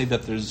mean to say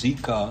that there's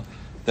Zika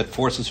that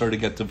forces her to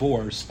get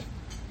divorced,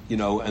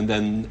 and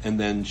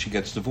then she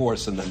gets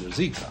divorced and then there's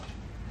Zika?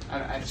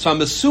 So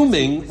I'm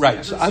assuming,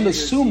 right? So I'm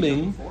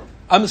assuming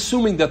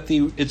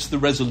that it's the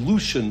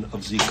resolution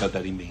of Zika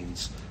that he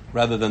means,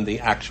 rather than the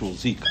actual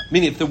Zika.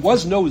 Meaning, if there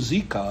was no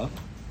Zika,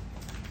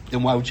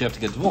 then why would you have to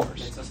get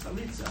divorced?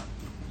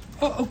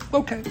 Oh,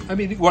 okay. I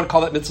mean, you want to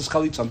call that mitzvah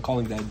chalitza? I'm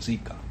calling that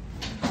Zika.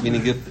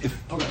 Meaning,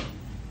 if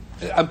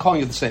I'm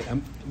calling it the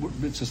same.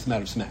 It's just a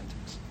matter of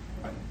semantics.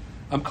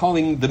 I'm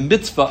calling the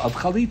mitzvah of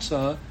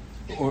chalitza,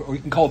 or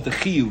you can call it the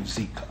chiyuv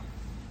Zika.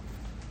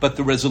 But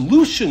the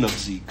resolution of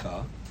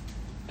Zika,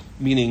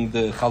 meaning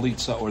the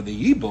chalitza or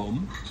the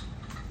yibum,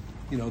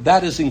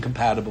 that is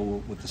incompatible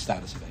with the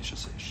status of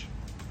Eishes Ish.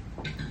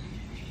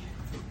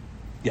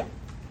 Yeah.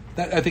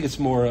 I think it's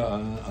more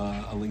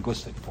a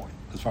linguistic point,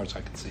 as far as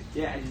I can see.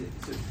 Yeah,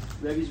 so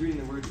Rebbe's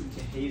reading the word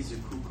utehei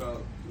zukuka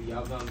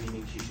liyavam,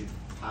 meaning she should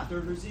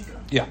pater her Zika?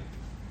 Yeah.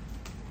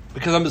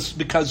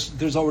 Because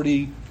there's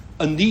already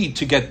a need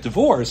to get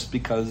divorced,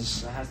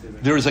 because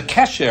there is a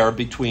kesher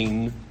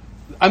between...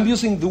 I'm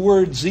using the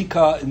word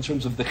Zika in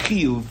terms of the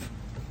chiyuv,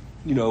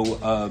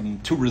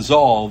 to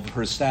resolve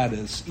her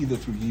status either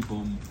through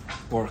yibum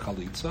or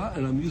chalitza,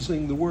 and I'm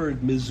using the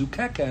word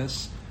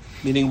mizukekes,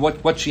 meaning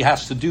what she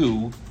has to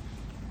do,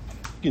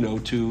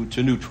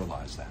 to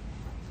neutralize that.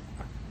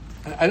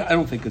 I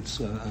don't think it's.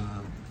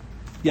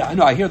 I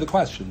know I hear the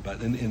question,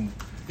 but in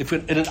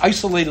an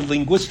isolated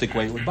linguistic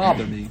way, it would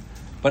bother me.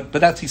 But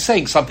that's he's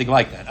saying something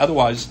like that.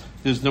 Otherwise,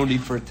 there's no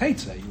need for a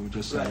teitze. You would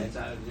just say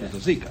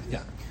there's a Zika.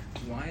 Yeah.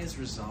 Why is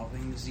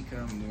resolving the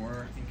Zika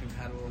more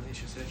incompatible with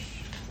Eishes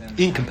Ish than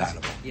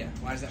incompatible? Yeah.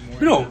 Why is that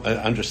more?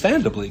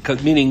 Understandably,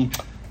 because meaning,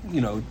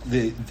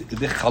 the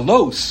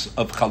chalos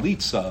of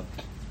chalitza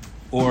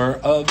or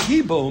of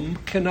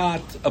yibum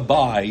cannot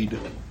abide,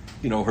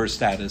 her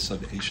status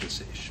of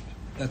Eishes Ish.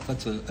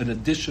 That's an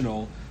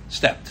additional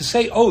step. To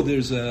say,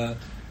 there's a,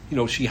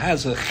 she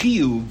has a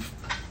chiyuv,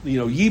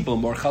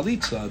 yibum or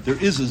chalitza,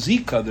 there is a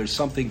Zika, there's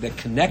something that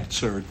connects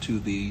her to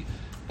the,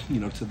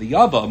 to the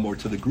yavam or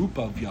to the group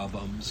of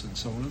yavams and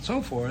so on and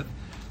so forth,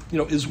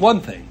 is one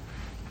thing.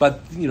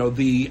 But,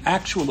 the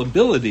actual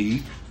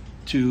ability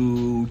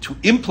to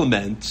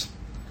implement,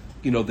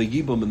 the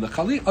yibum and the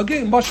chalitza,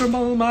 again, Moshe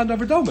Malama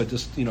Naverdoma,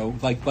 just,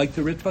 like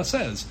the Ritva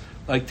says,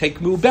 like take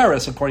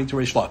Mu'beres according to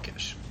Reish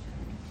Lakish.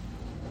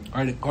 All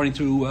right, according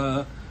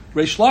to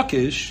Reish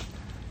Lakish,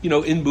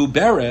 in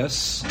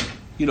Mu'beres,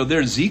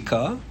 there's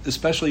Zika,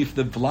 especially if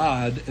the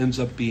Vlad ends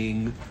up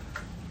being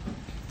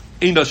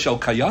Eina Shel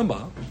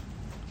Kayama,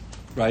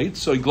 right?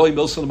 So Gloy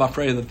Milson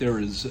Mafreya that there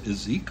is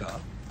Zika,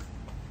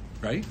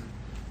 right?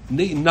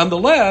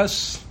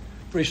 Nonetheless,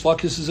 Reish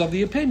Lakish is of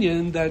the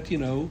opinion that,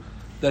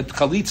 that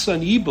Chalitza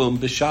and Yibum,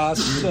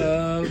 B'shas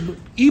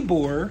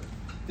Ibor,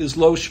 is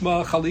Lo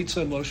Shma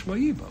Chalitza and Lo Shma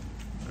Yibum.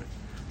 Right?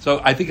 So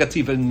I think that's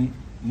even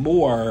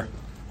more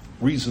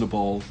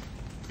reasonable,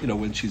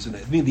 when she's in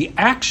it. I mean, the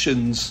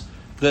actions,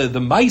 the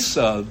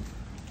Maisa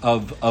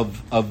of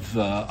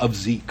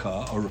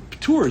Zika or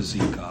P'tur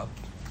Zika,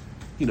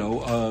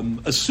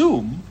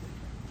 assume,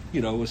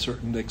 a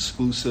certain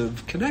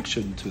exclusive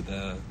connection to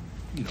the,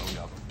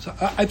 Yavim. So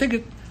I don't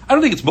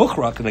think it's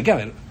Mukhrak, and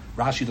again,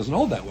 Rashi doesn't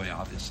hold that way,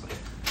 obviously.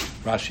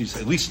 Rashi's,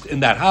 at least in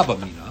that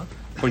Havamina,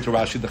 according to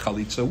Rashi, the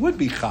Chalitza would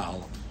be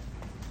Chal,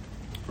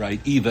 right?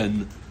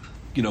 Even,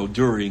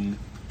 during,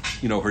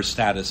 her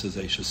status as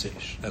Eishes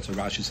Ish. That's what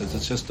Rashi says.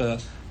 It's just a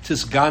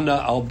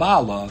Tisgana al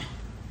Bala,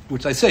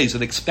 which I say is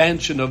an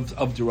expansion of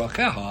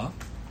Duracheha,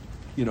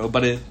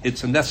 but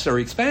it's a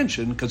necessary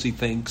expansion because he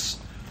thinks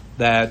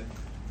that,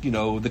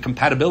 the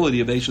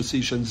compatibility of Eishes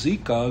Ish and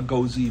Zika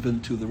goes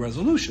even to the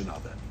resolution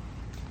of it.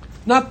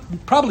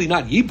 Probably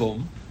not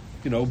Yibum,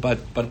 but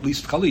at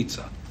least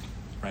Chalitza,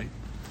 right?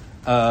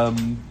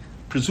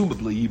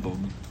 Presumably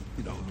Yibum,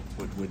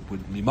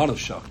 would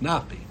Mimanoshach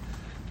not be.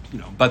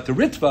 But the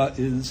Ritva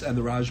is, and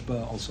the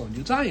Rajba also in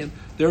Yudzayin,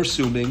 they're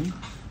assuming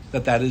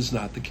that is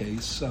not the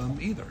case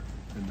either.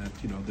 And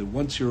that,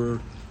 once you're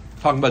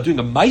talking about doing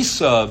a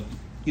Maisa,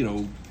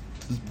 to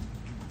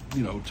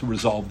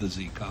resolve the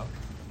Zika,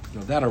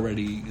 that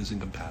already is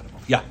incompatible.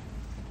 Yeah?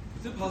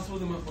 Is it possible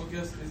the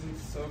Machokas isn't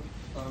so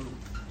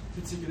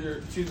particular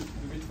to the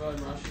Ritva and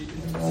Rashi,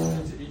 isn't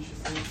particular to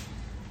Eishes Ish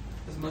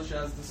as much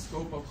as the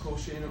scope of Kol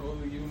Sheina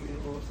Olu Yum in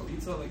Olu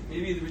Chalitza? Like,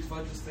 maybe the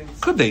Ritva just thinks...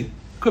 Could be.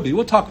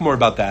 We'll talk more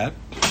about that.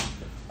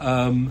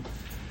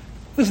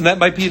 Listen, that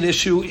might be an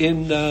issue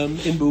in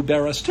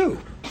Mu'beres too,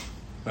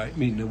 right? I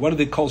mean, one of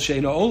the Kol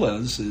Sheina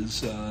Olas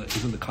is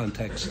in the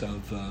context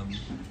of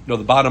the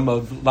bottom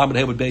of Lamed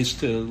He base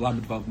to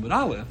Lamed Vav Mud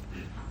Aleph,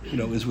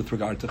 is with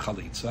regard to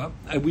Chalitza.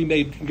 And we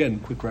made again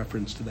quick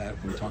reference to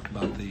that when we talked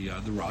about the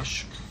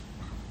Rush,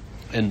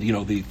 and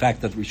the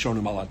fact that the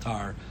Rishonim al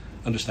Atar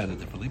understand it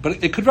differently,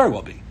 but it could very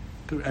well be,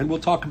 and we'll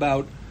talk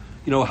about.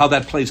 How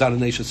that plays out in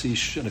Eishes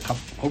Ish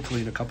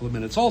hopefully in a couple of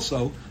minutes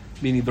also,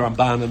 meaning the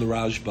Ramban and the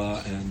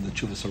Rajba and the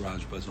Chuvas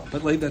Rajba as well.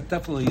 But that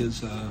definitely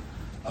is a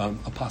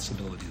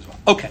possibility as well.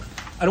 Okay,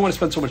 I don't want to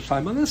spend so much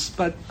time on this,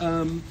 but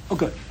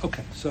good.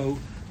 Okay, so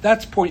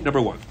that's point number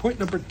one. Point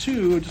number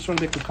two, I just want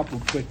to make a couple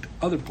of quick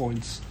other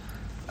points.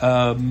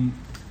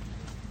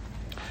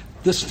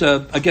 this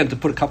again to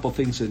put a couple of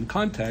things in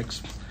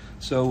context.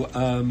 So,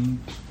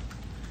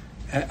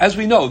 as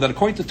we know, that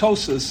according to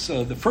Tosus,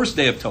 the first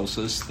day of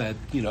Tosus, that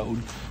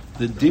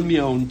the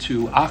dimyon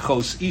to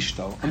achos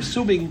ishto. I'm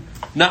assuming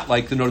not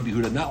like the Nodà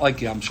Bihuda, not like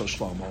Yam Shel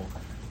Shlomo,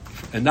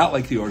 and not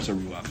like the Or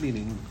Zarua.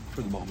 Meaning,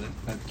 for the moment,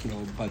 that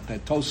but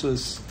that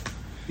Tosus,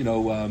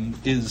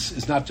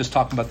 is not just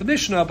talking about the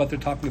Mishnah, but they're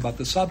talking about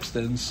the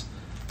substance,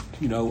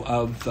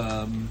 of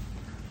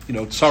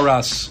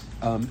tsaras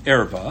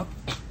erva.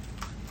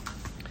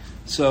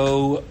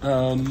 So,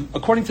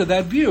 according to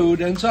that view,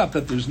 it ends up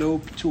that there's no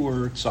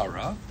P'tur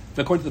Tzara.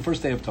 According to the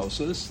first day of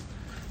Tosus,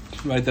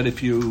 right, that if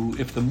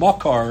the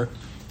Makar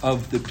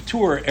of the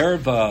P'tur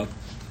Erva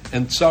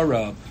and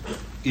Tzara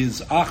is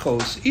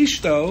Achos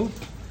Ishto,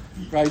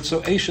 right,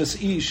 so Eishes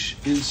Ish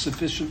is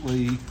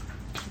sufficiently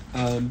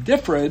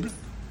different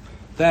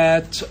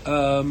that,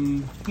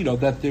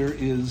 that there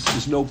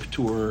is no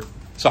P'tur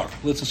Tzara.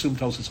 Let's assume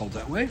Tosus holds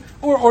that way.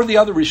 Or the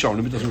other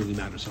Rishonim, it doesn't really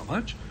matter so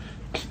much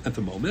at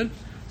the moment.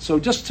 So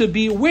just to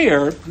be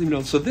aware,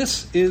 so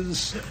this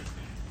is,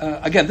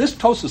 again, this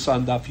Tosus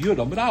on Daf Yud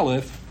Amud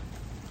Aleph,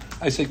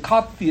 I say,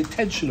 caught the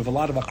attention of a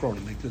lot of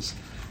Achronim, because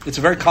it's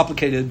a very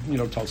complicated,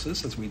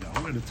 Tosus, as we know,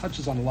 and it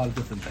touches on a lot of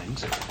different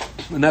things.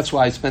 And that's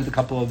why I spent a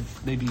couple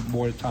of, maybe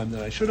more time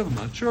than I should have, I'm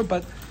not sure,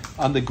 but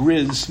on the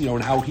Grizz,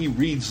 and how he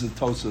reads the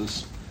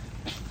Tosus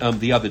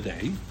the other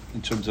day,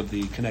 in terms of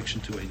the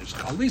connection to Einos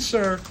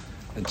Chaliser,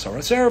 and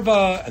Tsaras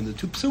Erva, and the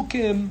two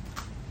Psukim.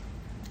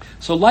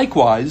 So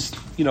likewise,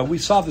 we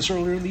saw this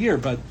earlier in the year,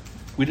 but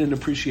we didn't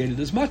appreciate it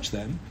as much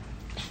then.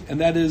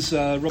 And that is,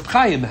 Reb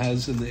Chaim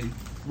has, in the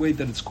way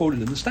that it's quoted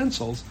in the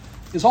stencils,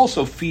 is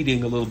also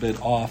feeding a little bit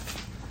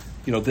off,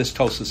 this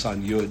Tosus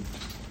on Yud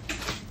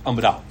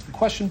Amud Aleph. The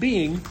question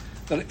being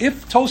that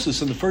if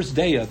Tosus in the first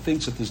day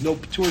thinks that there's no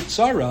P'tur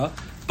Tzara,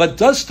 but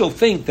does still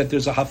think that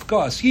there's a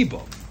Hafkas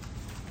Yibum,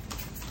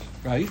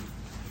 right?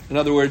 In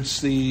other words,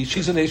 the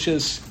Shizan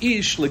Eishes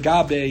Ish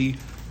Legabe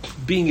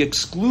being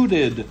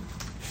excluded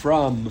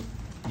from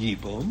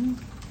Yibum,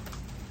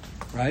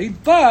 right?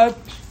 But,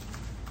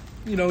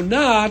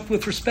 not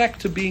with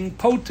respect to being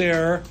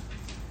poter,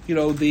 the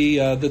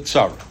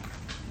tzara.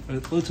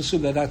 Let's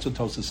assume that that's what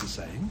Tosus is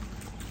saying.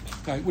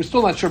 Right? We're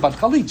still not sure about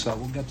chalitza.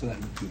 We'll get to that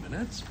in a few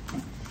minutes.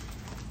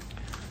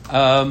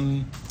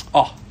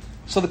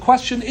 So the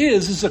question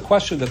is a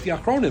question that the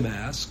Achronim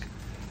ask,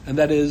 and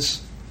that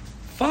is,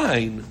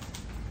 fine,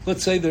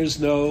 let's say there's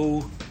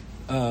no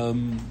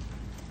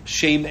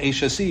shem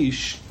eishes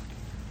ish,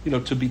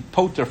 to be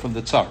poter from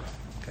the tzara.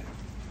 Okay.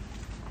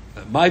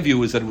 My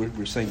view is that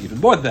we're saying even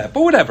more than that,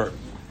 but whatever.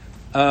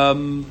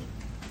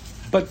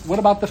 But what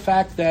about the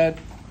fact that,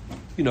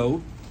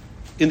 in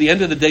the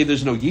end of the day,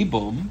 there's no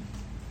yibum,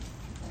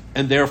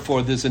 and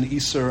therefore there's an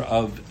iser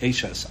of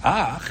eishes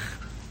ach.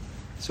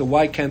 So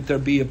why can't there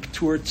be a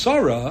p'tur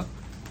tzara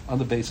on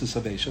the basis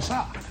of eishes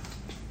ach?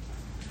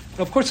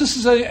 Now, of course, this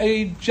is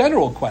a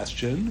general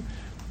question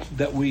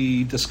that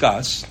we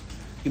discuss.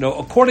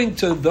 According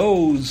to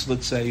those,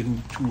 let's say, who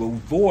to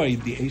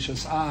avoid the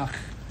Eishes Ach,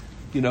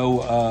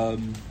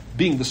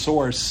 being the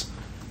source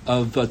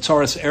of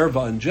Tsaras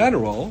Erva in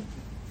general,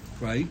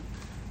 right?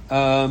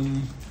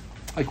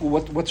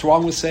 What's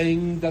wrong with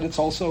saying that it's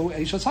also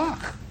Eishes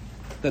Ach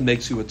that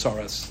makes you a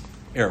Tsaras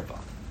Erva?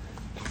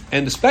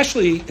 And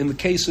especially in the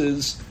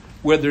cases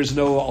where there's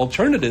no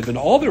alternative and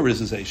all there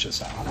is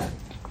Eishes Ach,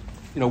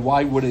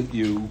 why wouldn't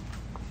you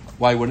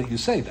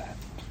say that?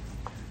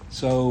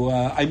 So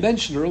I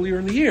mentioned earlier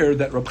in the year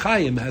that Reb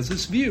Chaim has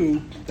this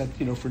view that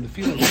for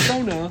Nefila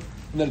Rishona,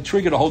 and that it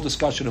triggered a whole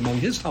discussion among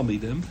his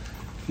Talmidim.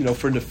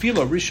 For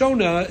Nefila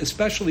Rishona,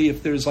 especially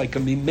if there's like a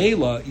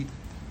mimela,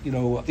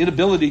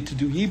 inability to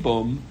do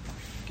yibum,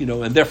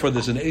 and therefore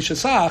there's an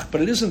eishes ach,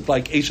 but it isn't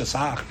like eishes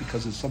ach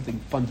because it's something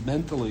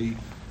fundamentally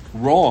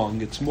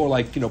wrong. It's more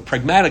like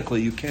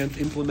pragmatically you can't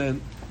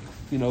implement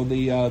the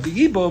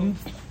yibum.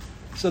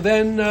 So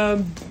then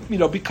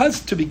because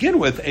to begin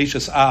with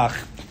eishes ach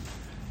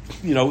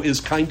is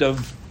kind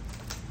of,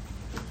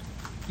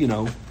 in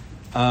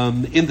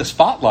the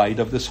spotlight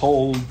of this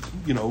whole,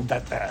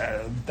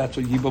 that's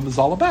what Yevamos is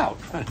all about.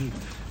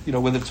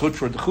 Whether it's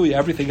Hutra, Dechuya,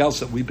 everything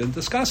else that we've been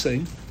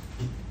discussing.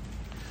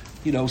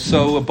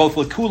 So both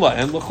L'Kula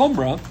and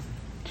L'Chumra.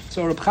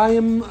 So Reb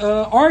Chaim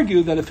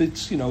argue that if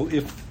it's, if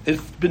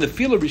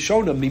B'Nefila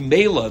Rishona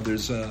Mimela,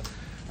 there's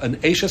an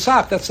Eishes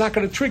Ach, that's not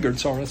going to trigger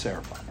Tsaras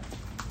Erva.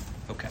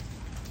 Okay.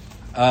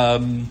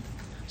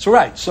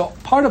 So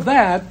part of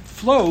that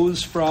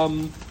flows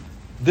from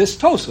this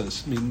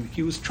Tosus.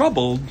 He was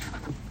troubled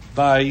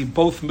by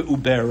both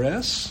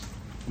Me'uberes.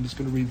 I'm just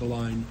going to read the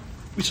line.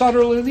 We saw it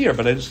earlier in the year,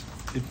 but it's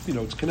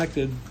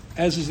connected,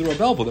 as is the Rav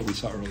Elvo that we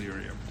saw earlier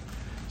here.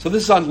 So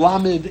this is on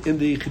Lamed in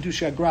the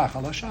Chidushi Agrach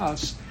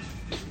Halashas,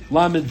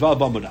 Lamed Vav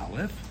Amud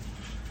Aleph.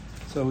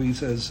 So he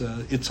says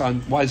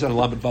why is it on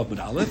Lamed Vav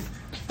Amud Aleph?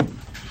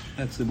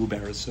 That's the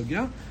Me'uberes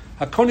sugya.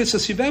 Hakonis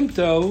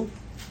Asivemto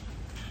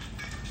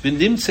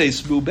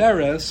B'nimtzeis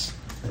Me'uberes.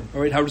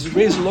 All right, how does it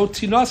raise lo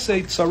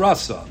tinase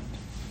tsarasa?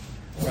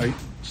 Right,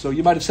 so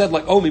you might have said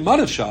like Omi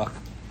Madashach,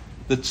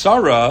 the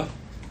tsara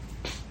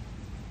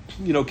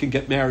can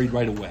get married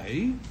right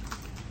away,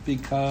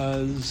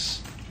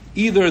 because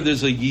either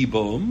there's a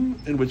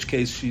yibum, in which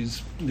case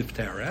she's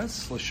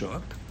nifteres,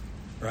 lashuk,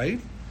 right?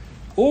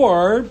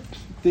 Or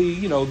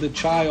the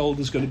child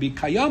is going to be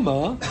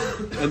kayama,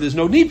 and there's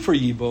no need for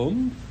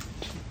yibum,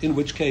 in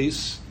which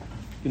case,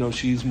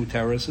 she's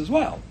muteres as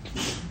well.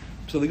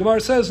 So the Gemara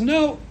says,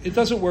 no, it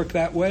doesn't work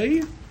that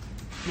way,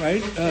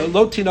 right?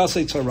 Lo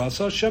tinase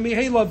tzarasa,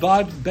 shemihei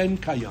lavad ben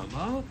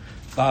kayama,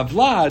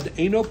 vavlad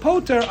eino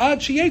poter ad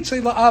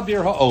sheyetze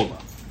la'avir ha'ola.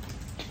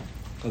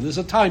 So there's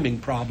a timing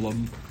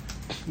problem,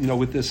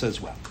 with this as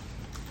well.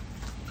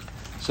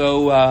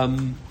 So,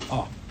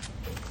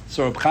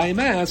 so Reb Chaim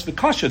asks,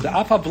 "V'kasha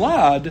da'af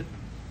havlad,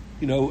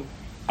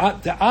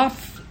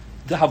 da'af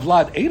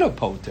da'havlad eino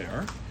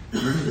poter."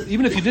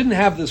 Even if you didn't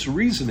have this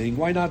reasoning,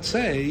 why not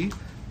say,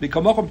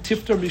 "V'kamocham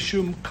tifter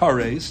mishum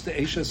kares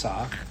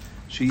de'eshesach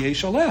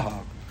sheyesh aleha"?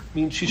 I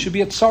mean, she should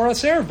be at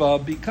tsaras erva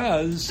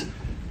because,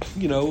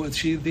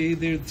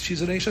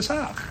 she's an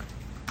eshesach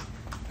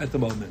at the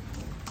moment.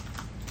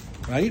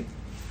 Right?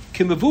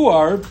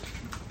 Kimavuar,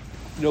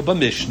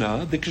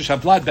 b'mishnah, dikrish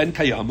havlad ben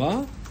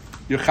kayama,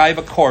 you're chayiv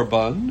a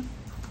korban.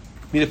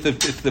 I mean, if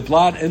the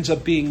vlad ends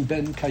up being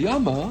ben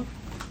kayama,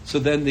 so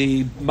then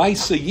the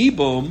maisa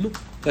yibum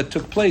that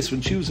took place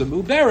when she was a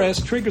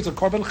muberes triggers a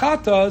korban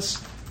chatas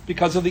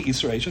because of the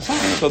isur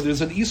eshesach. So there's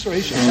an isur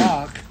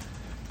eshesach,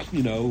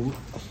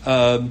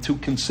 to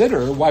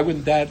consider. Why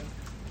wouldn't that,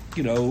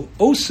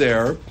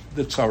 oser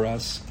the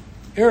tsaras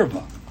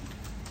erva?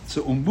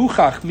 So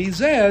umuchach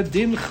mizeh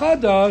din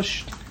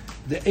chadash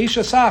the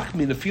eshesach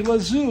minafila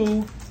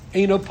zu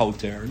eino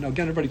poter. Now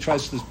again, everybody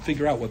tries to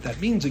figure out what that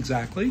means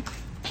exactly.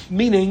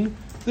 Meaning,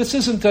 this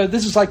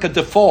is like a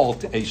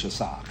default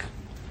eshesach,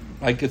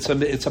 like it's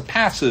a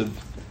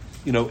passive,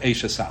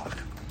 eshesach,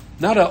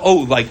 not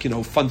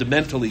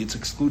fundamentally it's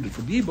excluded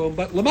from yibum,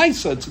 but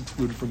lemaisa it's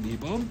excluded from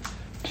yibum,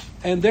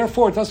 and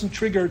therefore it doesn't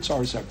trigger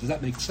tsaras erva. Does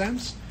that make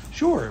sense?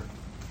 Sure,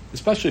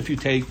 especially if you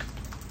take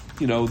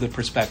the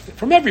perspective.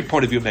 From every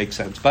point of view it makes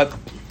sense, but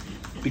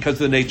because of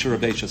the nature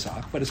of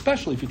Eshesach, but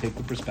especially if you take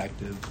the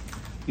perspective,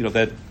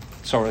 that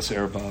Tsaras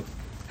Erba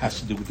has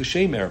to do with the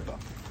Shem Erba.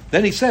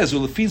 Then he says,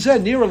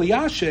 Ulefizeh nir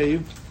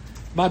liyashev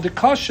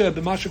madekasha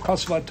b'masha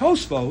kosva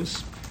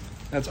tosvos,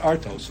 that's our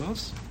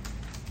Tosos,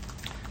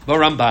 our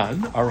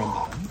Ramban,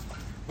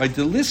 right,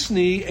 the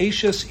lisni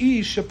Eshes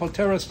ish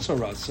shepoteras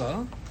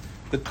tsarasa,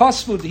 the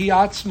kosvud hi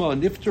atzma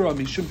niftera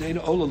mishum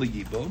deina ola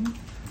liyibum,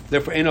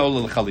 therefore, eno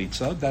ola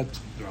l'chalitza. That's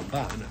the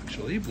Ramban,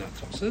 actually, not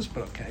Tosas,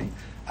 but okay.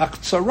 Ach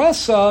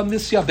tzarasa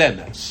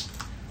misyavemes.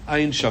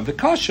 Ayin sham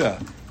v'kasha.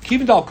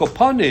 Kivin dal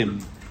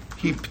kopanim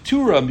hi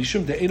ptura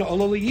mishum de'eno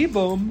ola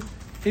l'yibum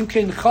im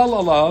kein chal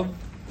alav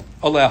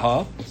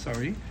aleha,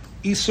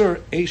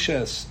 isur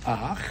eshes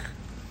ach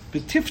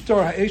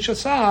b'tiftor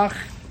ha'eshes ach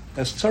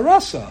as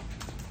tzarasa.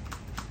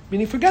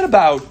 Meaning, forget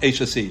about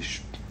eshes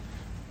ish.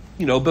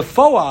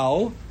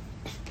 Befoal,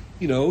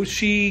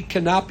 she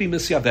cannot be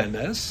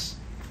misyavemes.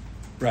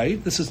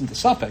 Right? This isn't a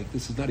suffix.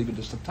 This is not even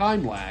just a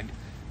time lag.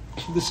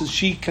 This is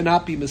she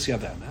cannot be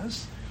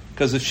misyavemes,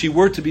 because if she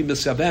were to be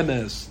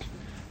misyavemes,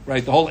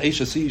 right, the whole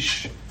eshes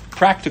ish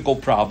practical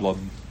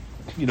problem,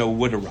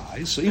 would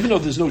arise. So even though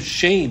there's no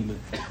shame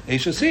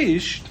eshes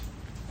ish,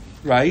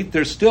 right,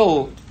 there's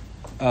still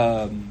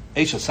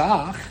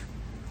eshesach,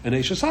 and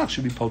eshesach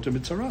should be poter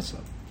mitzarasa.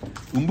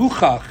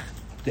 Umuchach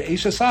the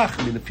eshesach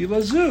min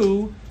nefila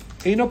zu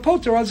eino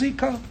poter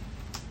azika.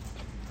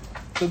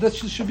 So this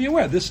should be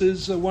aware. This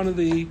is one of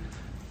the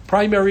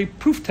primary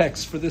proof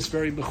texts for this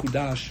very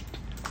mechudash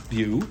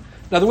view.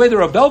 Now, the way the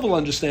Rebelvel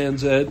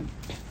understands it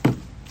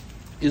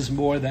is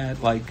more that,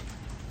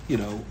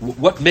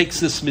 what makes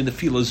this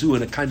minafila zu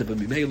in a kind of a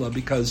mimela,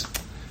 because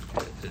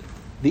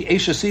the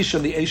eshes ish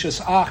and the eshes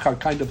ach are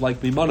kind of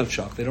like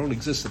mimonavshach. They don't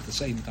exist at the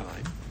same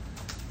time.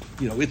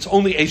 It's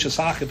only eshes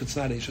ach if it's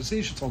not eshes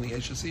ish. It's only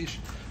eshes ish.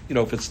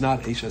 If it's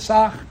not eshes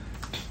ach,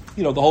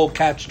 the whole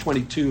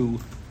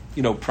catch-22,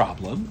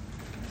 problem.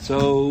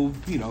 So,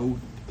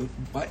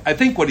 I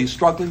think what he's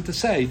struggling to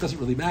say, it doesn't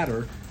really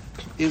matter,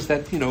 is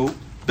that,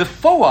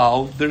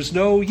 before there's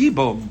no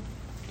yibum,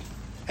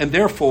 and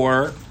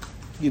therefore,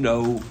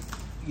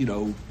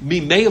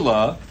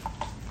 mimela,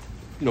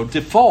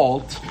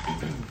 default,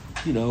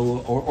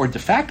 or de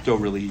facto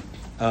really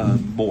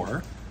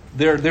more,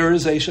 there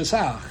is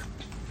eshesach.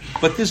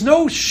 But there's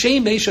no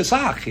shame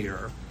eshesach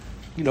here,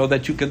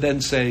 that you can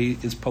then say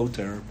is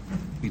poter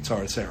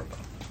mitzar serba.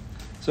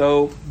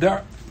 So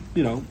there,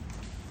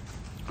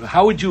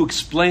 how would you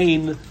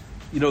explain,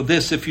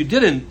 this if you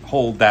didn't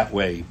hold that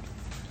way?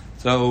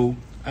 So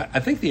I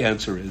think the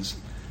answer is,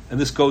 and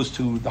this goes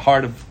to the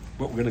heart of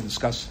what we're going to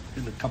discuss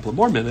in a couple of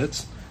more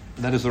minutes,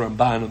 and that is the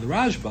Ramban and the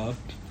Rashba,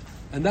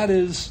 and that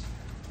is,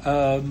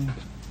 the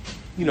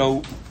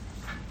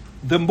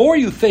more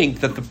you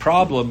think that the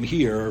problem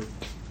here,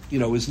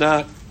 is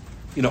not,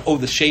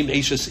 the shame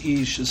eshes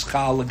ish is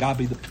chal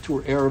lagabi the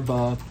petur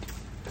erba.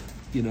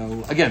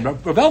 Again,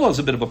 Rebelvel has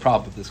a bit of a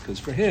problem with this, because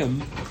for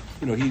him,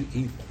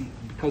 he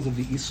because of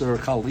the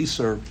Isur Chal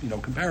Isur,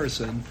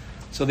 comparison,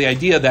 So the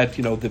idea that,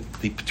 the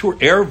Patur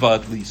Erva,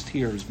 at least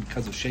here, is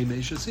because of Shem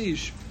Eishes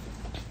Ish,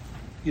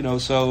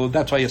 so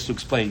that's why he has to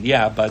explain,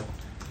 but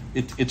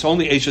it's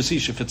only Eishes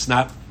Ish if it's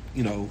not,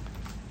 Eishes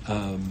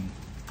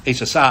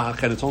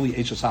Ach, and it's only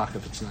Eishes Ach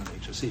if it's not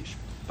Eishes Ish.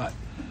 But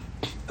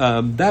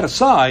that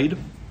aside,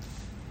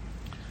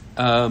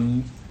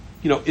 in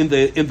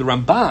the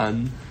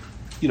Ramban,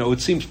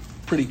 it seems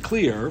pretty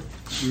clear,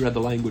 we read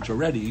the language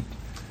already,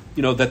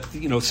 that,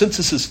 since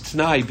this is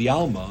T'nai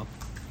B'alma,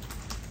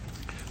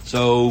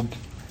 so,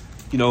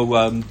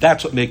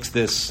 that's what makes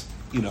this,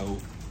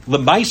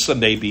 Lemaisa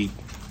maybe,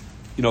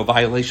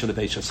 violation of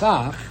Eishes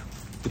Ach,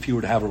 if you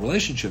were to have a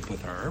relationship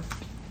with her,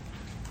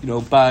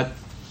 but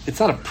it's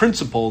not a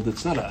principled,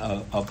 it's not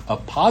a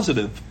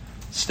positive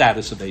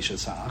status of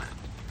Eishes Ach.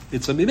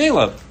 It's a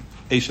Mimela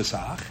Eishes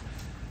Ach.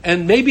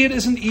 And maybe it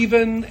isn't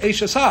even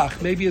Eishes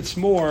Ach. Maybe it's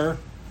more,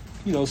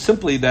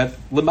 simply that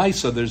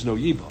Lemaisa, there's no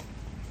Yibum.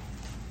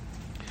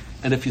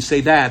 And if you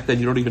say that, then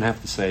you don't even have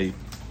to say,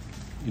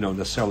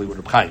 necessarily what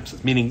Reb Chaim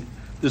says. Meaning,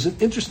 there's an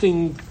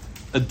interesting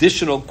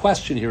additional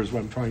question here, is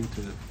what I'm trying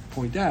to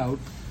point out,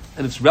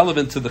 and it's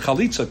relevant to the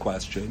Chalitza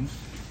question,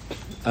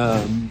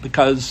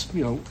 because,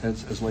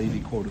 as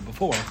Levi quoted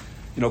before,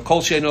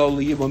 Kol she'eino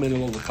liyibum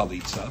eino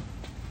l'chalitza.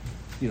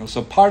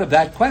 So part of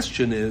that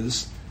question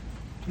is,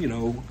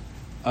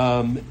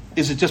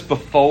 is it just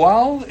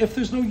befoal if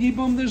there's no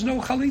yibum, there's no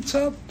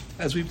chalitza,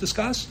 as we've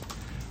discussed?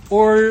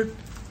 Or,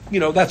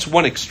 that's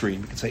one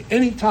extreme. You can say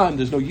any time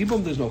there's no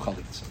yibum, there's no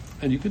chalitza.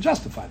 And you can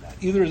justify that.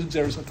 Either as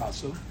Xeris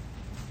HaTasu,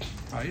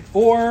 right?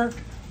 Or,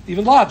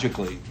 even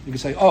logically, you can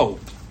say,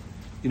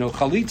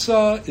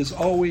 chalitza is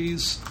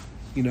always,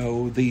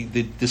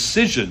 the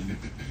decision,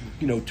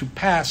 to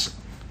pass,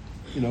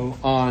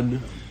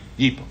 on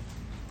yibum.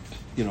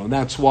 And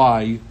that's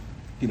why,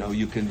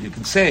 you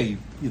can say,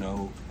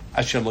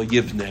 Asher lo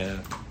yivneh,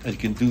 and you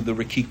can do the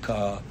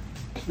rekika,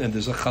 and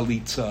there's a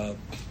chalitza,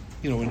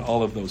 and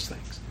all of those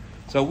things.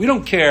 So we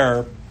don't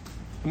care.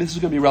 This is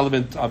going to be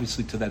relevant,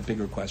 obviously, to that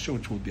bigger question,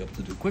 which we'll be able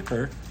to do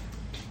quicker,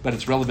 but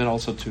it's relevant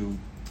also to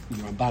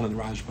Ramban and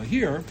the Rashba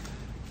here.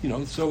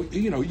 So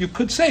you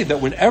could say that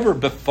whenever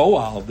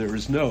befoal there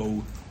is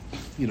no,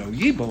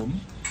 yibum,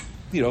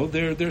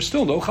 there's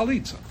still no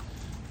chalitza.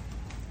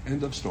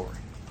 End of story.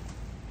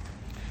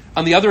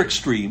 On the other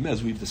extreme,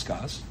 as we've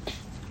discussed,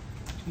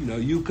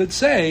 you could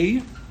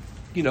say,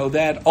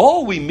 that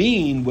all we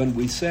mean when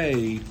we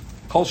say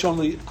kol she'eino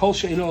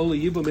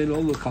yibum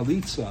eino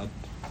l'chalitza,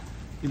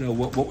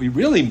 what we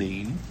really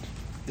mean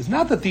is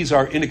not that these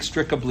are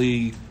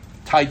inextricably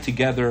tied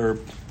together,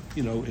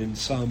 in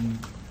some,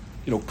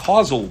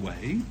 causal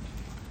way,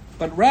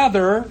 but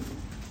rather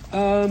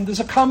there's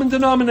a common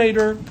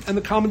denominator, and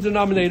the common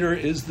denominator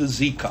is the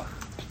zika,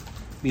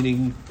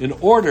 meaning in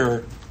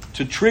order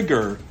to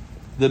trigger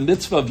the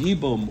mitzvah of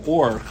yibum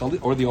or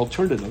the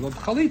alternative of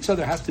chalitza,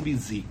 there has to be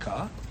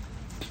zika,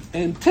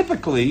 and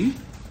typically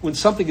when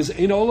something is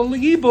eino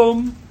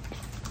l'yibum,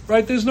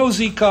 right, there's no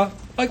zika.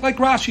 Like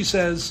Rashi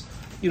says,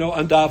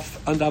 on Daf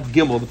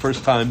Gimel, the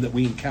first time that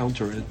we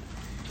encounter it,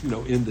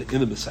 in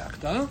the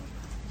Masechta,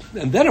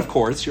 and then of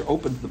course you're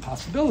open to the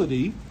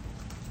possibility,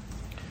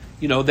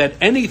 that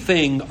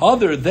anything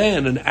other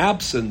than an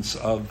absence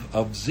of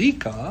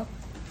zika,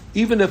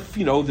 even if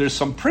there's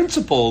some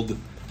principled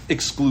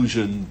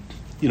exclusion,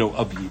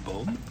 of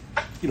yibum,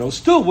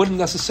 still wouldn't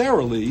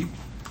necessarily,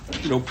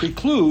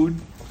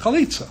 preclude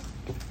chalitza.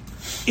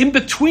 In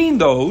between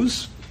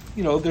those,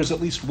 there's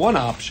at least one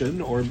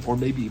option, or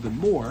maybe even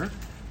more,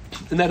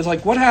 and that is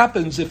like, what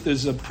happens if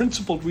there's a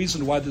principled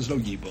reason why there's no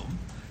yibum,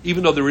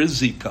 even though there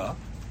is zika,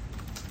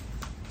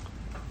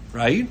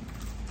 right?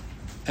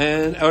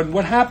 And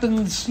what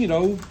happens,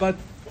 but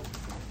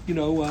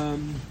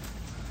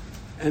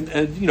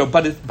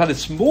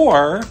it's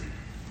more,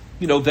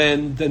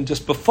 than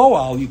just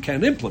befoal you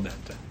can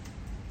implement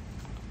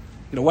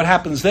it. What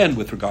happens then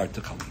with regard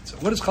to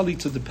chalitza? What does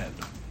chalitza depend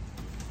on?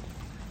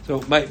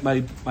 So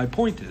my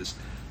point is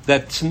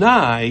that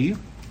T'nai,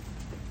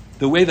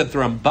 the way that the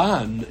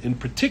Ramban in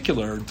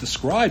particular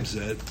describes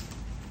it,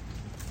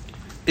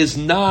 is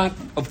not,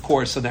 of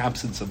course, an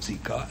absence of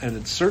zika, and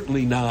it's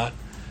certainly not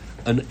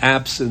an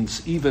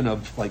absence even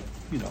of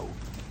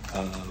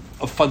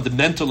a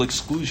fundamental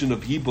exclusion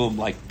of yibum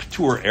like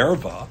Patur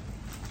Erva,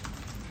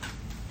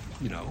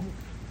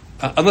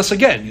 unless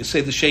again you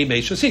say the Shem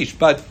Eishes Ish,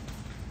 but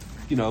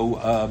I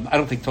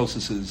don't think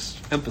Tosas is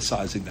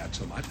emphasizing that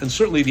so much, and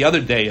certainly the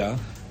other Deya,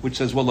 which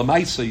says, well,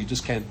 Lamaisa you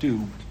just can't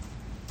do,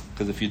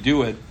 because if you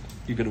do it,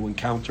 you're going to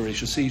encounter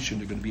Eishes Ish, and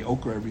you're going to be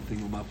okra everything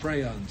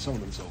Umafreya, and so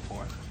on and so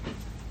forth,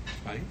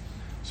 right?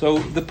 So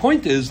the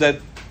point is that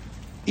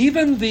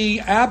even the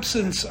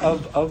absence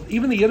of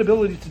even the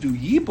inability to do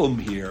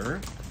yibum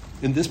here,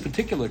 in this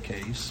particular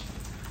case,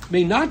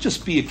 may not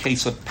just be a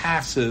case of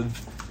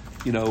passive,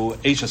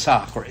 Eishes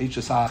Ach, or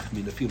Eishes Ach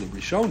minafila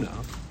rishona,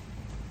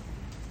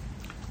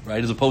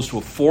 right, as opposed to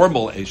a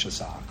formal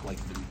Eishes Ach, like,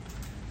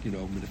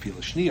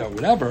 minafila shniya or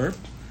whatever,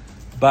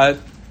 but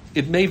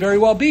it may very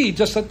well be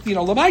just that,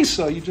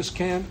 lamaisa,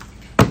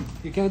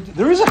 you can't,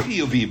 there is a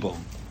chiyuv yibum.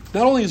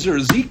 Not only is there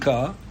a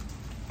zika,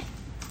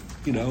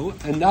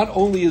 and not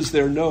only is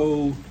there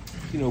no,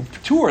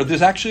 p'tur,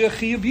 there's actually a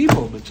chiyuv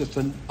yibum. It's just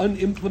an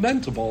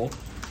unimplementable,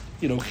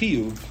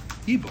 chiyuv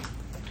yibum.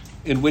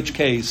 In which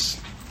case,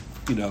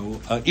 even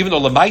though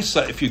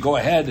lemaisa, if you go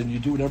ahead and you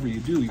do whatever you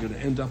do, you're going to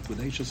end up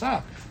with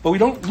eishasach. But we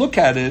don't look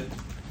at it,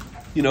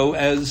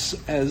 as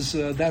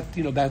that,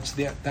 that's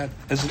that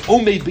as an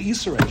omed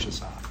be'isur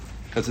eishasach,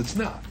 because it's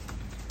not.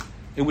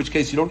 In which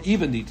case, you don't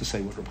even need to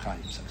say what Reb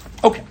Chaim says.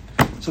 Okay,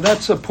 so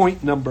that's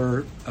point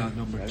number 2.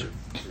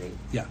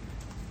 Yeah.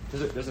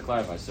 Just to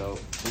clarify, so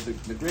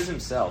the Griz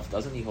himself,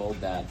 doesn't he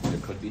hold that there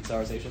could be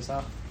tzaras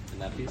eishasach in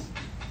that piece?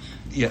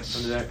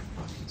 Yes.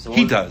 So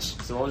he does.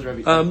 So what was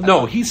Rabbi?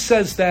 No, he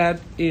says that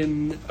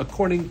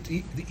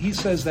he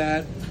says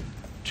that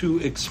to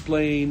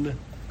explain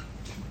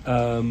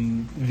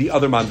the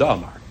other Manda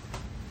Amar.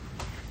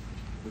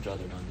 Which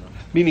other Manda?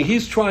 Meaning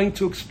he's trying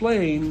to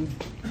explain,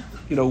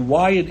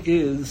 why it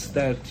is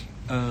that,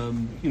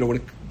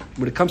 when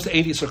it comes to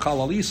Ein Yisur Chal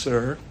Al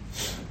Yisur,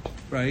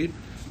 right,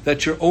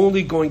 that you're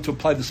only going to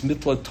apply this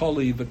mitla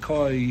toli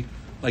v'koi,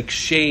 like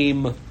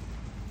shame, let's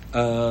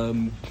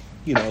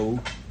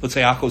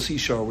say achos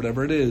isha or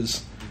whatever it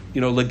is,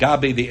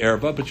 legabe the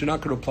erba, but you're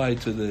not going to apply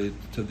it to the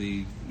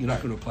you're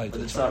not going to apply it to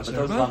the tzaras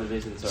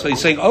erba. So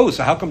he's saying,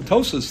 so how come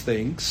Tosas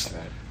thinks,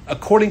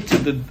 according to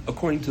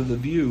the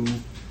view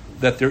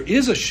that there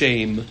is a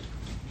shame,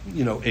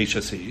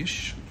 eishas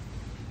ish,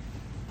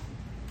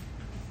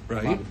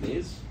 right?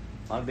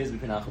 Lamed Beis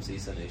between achos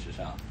isha and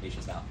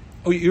eishas.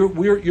 Oh,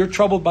 you're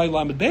troubled by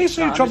Lamed Beis,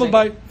 or you're troubled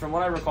by? From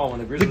what I recall,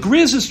 when the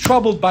Griz is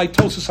troubled by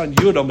Tosas on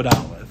Yud Amud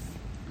Aleph,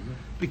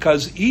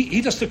 because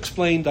he just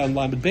explained on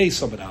Lamed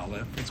Beis Amud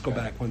Aleph. Let's go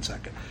back 1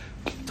 second.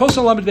 Tosas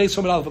on Lamed Beis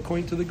Amud Aleph,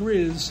 according to the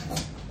Griz,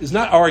 is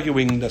not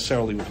arguing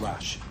necessarily with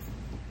Rashi.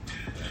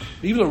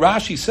 Even though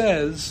Rashi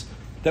says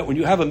that when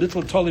you have a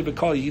mitla toli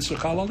b'kol yisur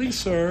chal al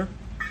yisur,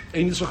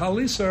 ein yisur chal al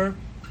yisur,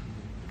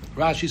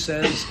 Rashi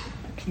says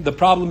the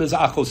problem is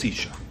achos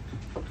isha.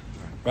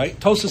 Right?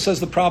 Tosas says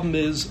the problem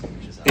is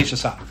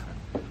eishasach.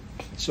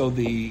 So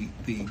the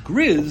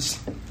Griz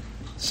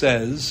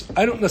says,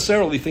 I don't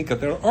necessarily think that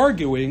they're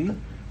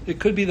arguing. It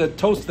could be that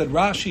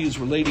Rashi is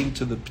relating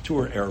to the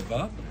p'tur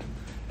erba,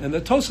 and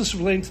that Tosas is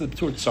relating to the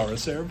p'tur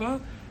tzaras erba.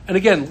 And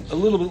again, a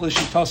little bit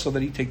l'shitasa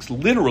that he takes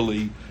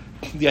literally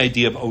the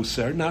idea of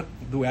oser, not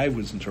the way I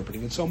was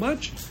interpreting it so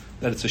much,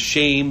 that it's a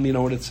shame,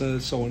 and it's a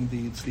so on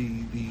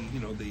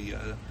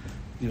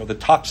the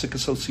toxic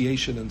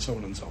association and so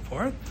on and so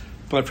forth.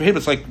 But for him,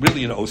 it's like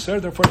really an oser.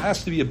 Therefore, it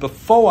has to be a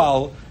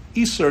befoal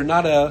iser,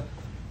 not a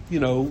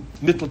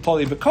mitla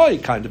toli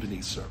v'koi kind of an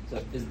iser.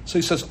 So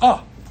he says,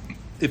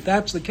 if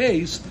that's the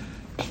case,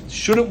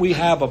 shouldn't we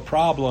have a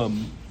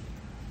problem,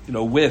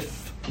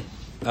 with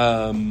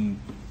Tosas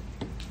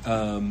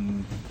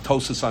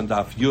on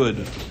Daf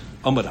Yud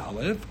Amud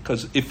Aleph?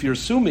 Because if you're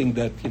assuming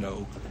that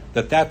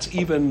that's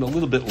even a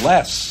little bit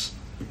less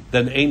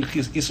than Ein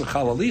Yisur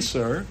Chal Al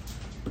Yisur,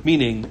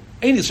 meaning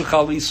Ein Yisur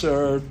Chal Al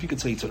Yisur, you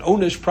could say it's an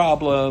onish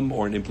problem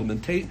or an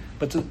implementation,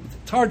 but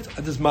it's hard.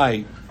 This is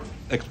my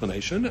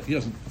explanation. He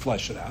doesn't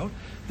flesh it out.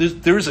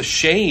 There is a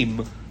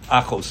shame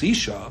achos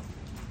isha,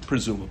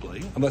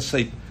 presumably, unless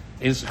say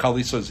Ein Yisur Chal Al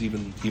Yisur is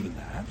even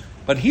that.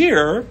 But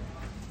here,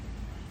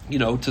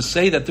 to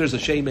say that there's a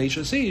shame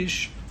eishas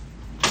ish,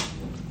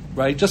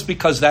 right? Just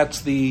because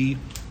that's the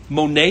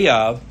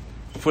monea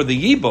for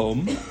the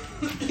yibum,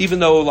 even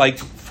though like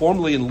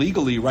formally and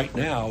legally right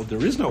now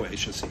there is no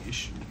eishas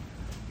ish,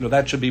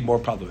 that should be more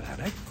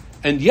problematic.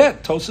 And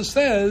yet Tosas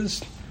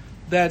says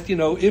that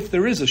if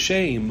there is a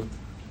shame,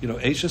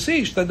 eishas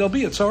ish, then there'll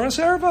be a tzaras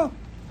erva,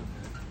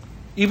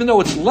 even though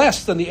it's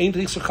less than the Ein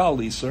Yisur Chal Al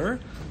Yisur,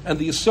 and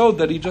the yesod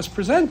that he just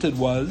presented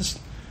was,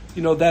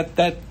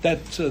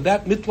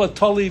 that mitla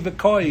toli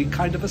v'koi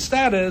kind of a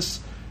status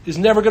is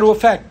never going to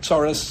affect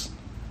tzaras,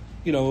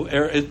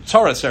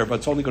 tzaras erva.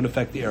 It's only going to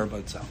affect the erva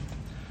itself.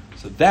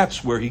 So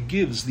that's where he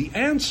gives the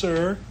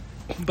answer.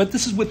 But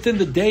this is within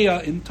the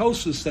deya in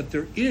Tosas that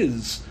there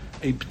is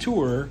a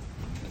p'tur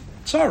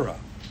tzara.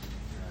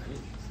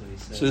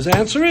 So his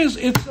answer is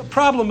it's a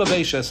problem of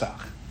eishasach.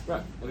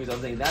 Right. Okay, so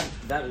I'm saying that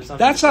is something.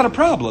 That's not a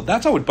problem.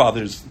 That's how it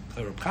bothers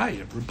Reb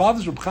Chaim. What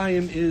bothers Reb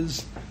Chaim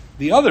is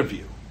the other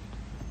view.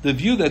 The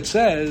view that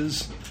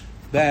says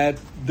that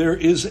there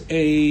is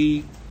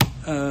a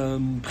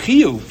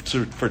chiyuv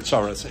for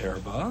tzaras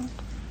erba,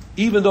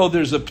 even though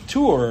there's a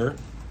p'tur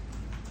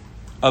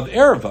of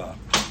erva.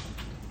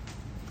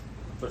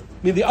 I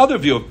mean, the other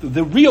view,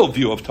 the real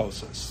view of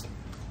Tosas,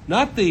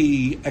 not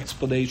the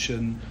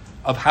explanation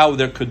of how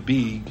there could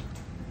be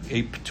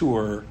a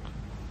p'tur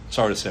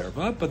tzaras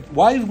erba, but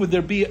why would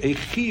there be a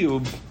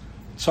chiyuv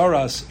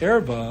tzaras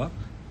erba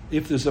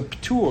if there's a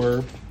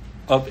p'tur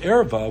of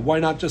erva? Why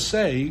not just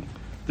say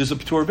there's a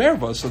p'tur of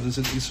erva, so there's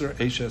an iser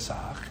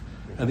eishasach,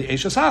 and the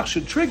eishasach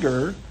should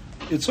trigger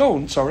its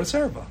own tzaras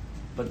erva.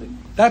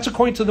 That's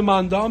according to the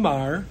Manda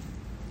Amar.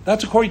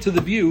 That's according to the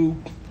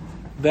view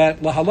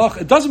that lahalach,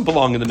 it doesn't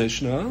belong in the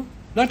Mishnah.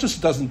 Not just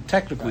it doesn't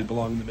technically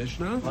belong in the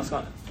Mishnah.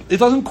 It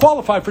doesn't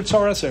qualify for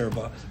tzaras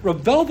erba.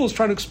 Rav Velvel is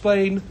trying to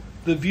explain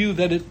the view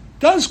that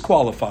does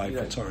qualify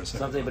for tzaras erva.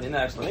 Something, but in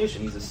that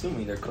explanation, he's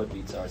assuming there could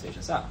be tzaras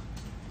shesach.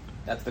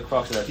 That's the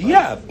crux of that.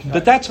 Yeah,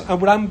 but that's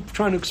what I'm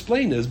trying to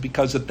explain is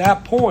because at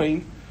that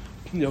point,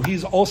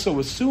 he's also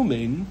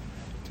assuming,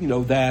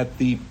 that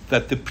the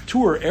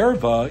P'tur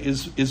erva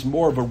is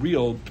more of a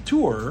real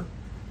P'tur,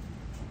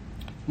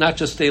 not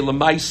just a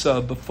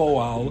lemaisa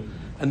befoal,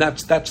 and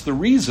that's the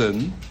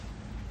reason,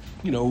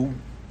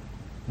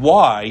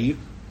 why,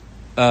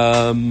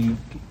 there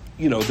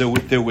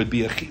would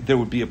be a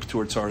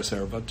P'tur tzaras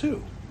erva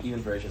too.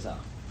 Even for Shesach.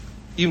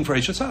 Even for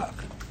Shesach.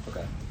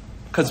 Okay.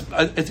 Because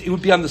it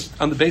would be on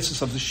the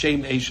basis of the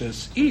Shem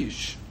Eishes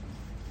Ish.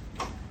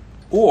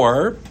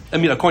 Or,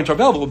 according to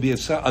Rav, it would be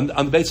on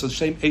the basis of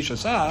Shem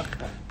Eishes Ach,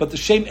 but the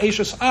Shem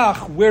Eishes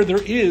Ach, where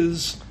there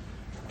is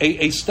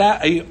a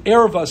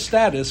Erva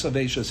status of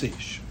Eishes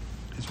Ish,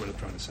 is what I'm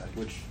trying to say.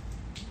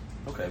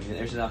 Okay,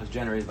 Eishes Ach is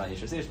generated by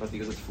Eishes Ish, but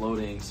because it's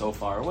floating so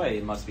far away,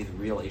 it must be the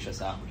real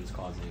Eishes Ach which is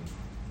causing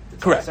the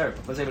correct.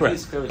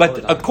 Correct.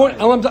 But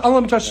all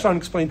I'm just trying to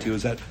explain to you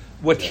is that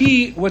what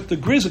the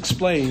Griz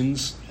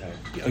explains,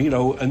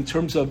 in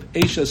terms of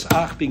Eishes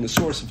Ach being a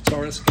source of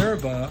Tzaras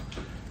Erva,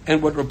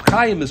 and what Reb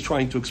Chaim is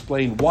trying to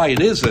explain why it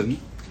isn't,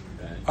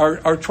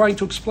 are trying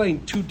to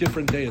explain two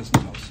different Deos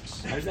and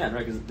Tosas. I understand,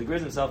 right? Because the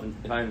Griz himself,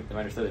 if I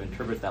understood it,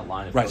 interprets that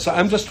line of right. So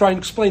I'm just trying to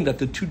explain that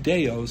the two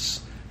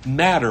Deos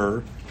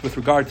matter with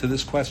regard to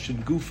this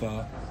question,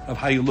 Gufa, of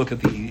how you look at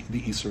the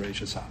Isur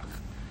Eishes Ach.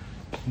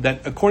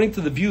 That according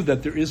to the view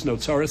that there is no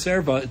Tzaras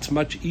Erva, it's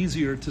much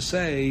easier to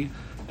say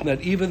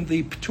that even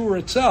the P'tur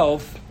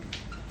itself,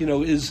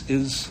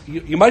 is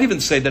you might even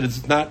say that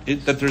it's not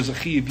that there's a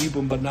Chi of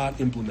Yibum but not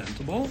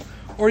implementable,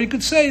 or you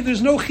could say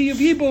there's no Chi of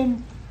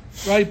Yibum,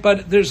 right?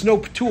 But there's no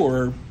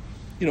P'tur,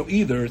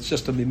 either. It's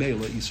just a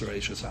Mimela Isur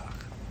Eishes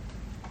Ach.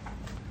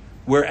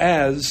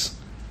 Whereas,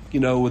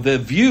 the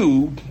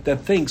view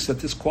that thinks that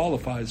this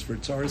qualifies for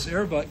Tzaras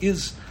Erva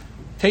is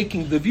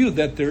taking the view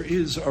that there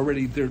is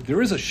already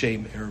there is a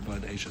Shem Erva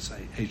in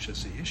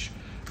Eishes Ish,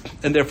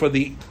 and therefore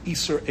the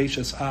Isur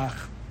Eishes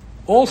Ach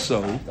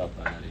also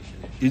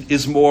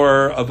is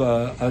more of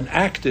an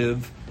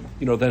active,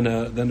 than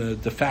a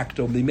de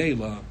facto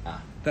mimela.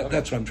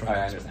 That's what I'm trying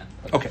to understand.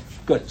 Okay,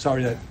 good.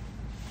 Sorry that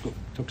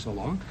took so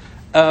long.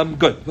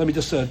 Good. Let me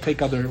just take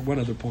two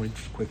other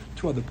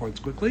points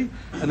quickly,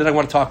 and then I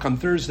want to talk on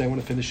Thursday. I want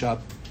to finish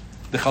up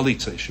the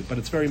chalitza issue, but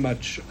it's very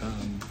much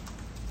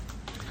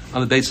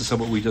on the basis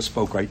of what we just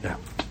spoke right now.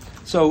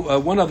 So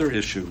one other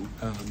issue,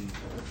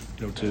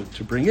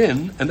 to bring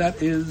in, and that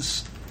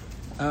is.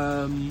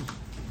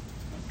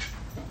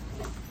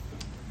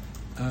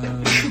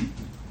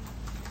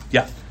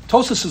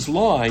 Tosas's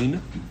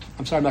line.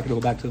 I'm sorry, I'm not going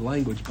to go back to the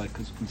language, but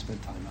because we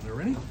spent time on it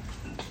already.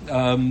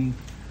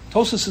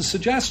 Tosas's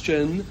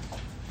suggestion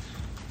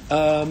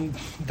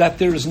that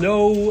there's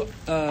no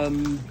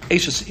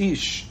Eishes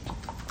Ish,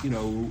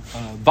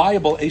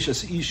 viable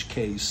Eishes Ish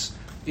case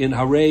in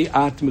Harei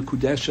At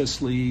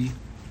Mekudeshes Li,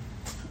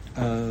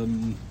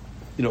 Chutz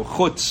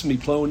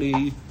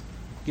Miploni,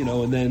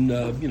 and then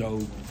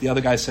the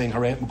other guy saying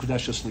Harei At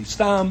Mekudeshes Li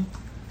Stam.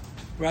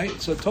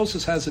 Right, so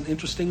Tosas has an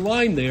interesting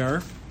line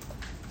there,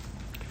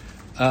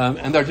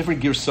 and there are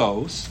different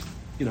girsos.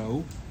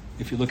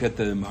 If you look at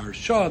the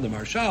Marshal,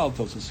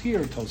 Tosas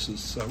here,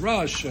 Tosas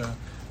Rush,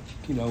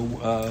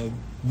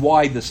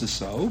 why this is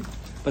so.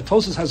 But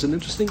Tosas has an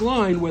interesting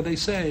line where they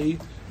say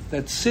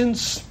that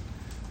since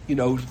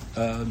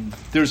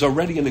there's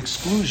already an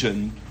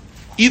exclusion,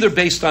 either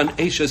based on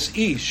Eishes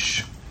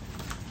Ish,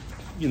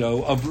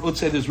 of let's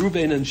say there's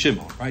Ruvain and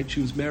Shimon, right?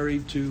 She was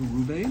married to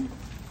Ruvain.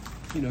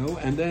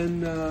 And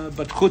then,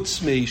 but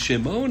chutz me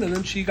Shimon, and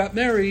then she got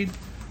married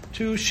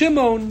to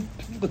Shimon,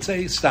 let's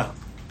say, Stam.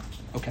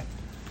 Okay.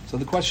 So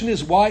the question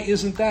is, why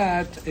isn't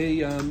that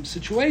a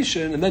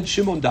situation? And then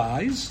Shimon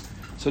dies,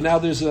 so now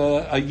there's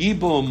a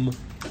Yibum,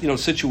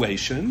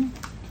 situation,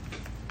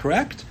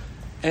 correct?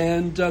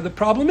 And the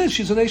problem is,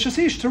 she's an Eishes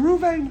Ish to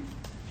Ruvain.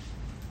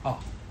 Oh.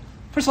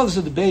 First of all, there's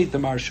a debate, the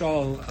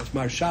Marshal and the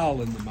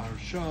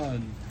Marsha,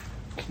 and,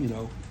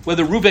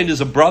 whether Ruvain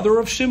is a brother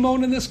of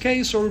Shimon in this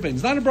case, or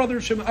Ruvain's not a brother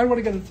of Shimon. I don't want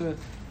to get into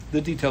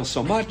the details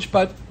so much,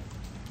 but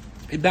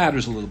it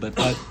matters a little bit.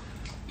 But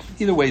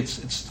either way,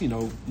 it's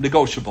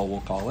negotiable,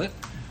 we'll call it.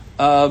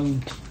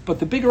 But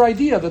the bigger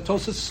idea that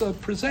Tosas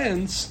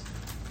presents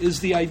is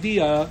the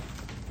idea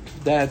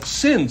that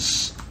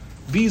since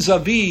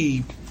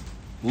vis-a-vis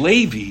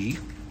Levi,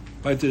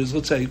 right?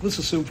 Let's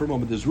assume for a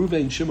moment there's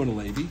Ruvain, Shimon, and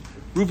Levi.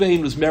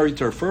 Ruvain was married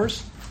to her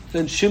first.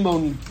 Then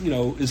Shimon,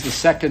 is the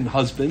second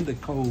husband, the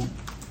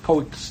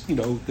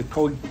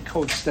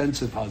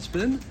coextensive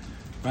husband,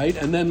 right?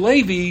 And then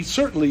Levi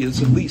certainly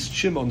is at least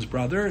Shimon's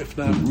brother, if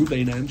not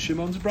Ruvain and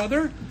Shimon's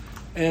brother.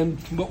 And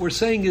what we're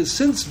saying is,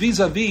 since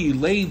vis-a-vis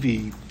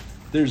Levi,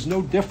 there's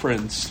no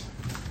difference,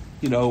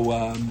 there's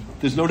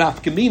no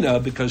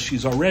nafkamina because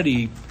she's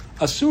already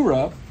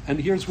asura. And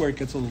here's where it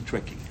gets a little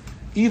tricky: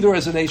 either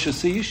as an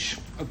Eishes Ish,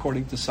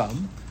 according to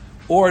some,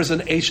 or as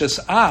an Eishes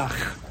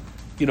Ach.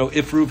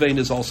 If Ruvain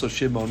is also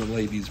Shimon and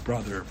Levi's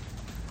brother,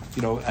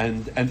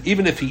 and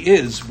even if he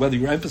is, whether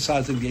you're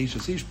emphasizing the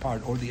Eishes Ish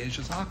part or the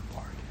Eishes Ach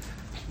part,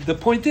 the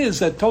point is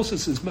that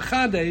Tosas is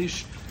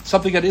mechadesh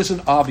something that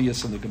isn't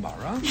obvious in the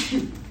Gemara,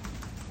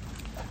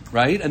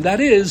 right? And that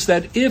is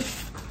that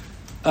if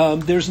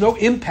there's no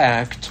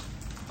impact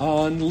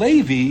on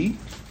Levi,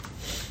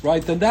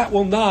 right, then that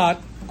will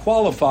not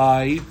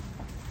qualify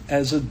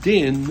as a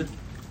din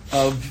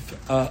of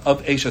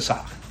Eishes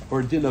Ach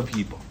or a din of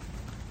Yibum.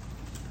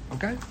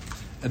 Okay,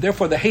 and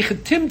therefore the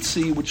Hechet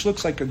Timtzi, which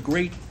looks like a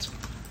great,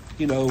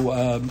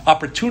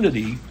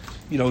 opportunity,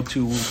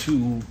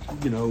 to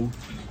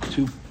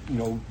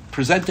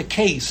present a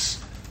case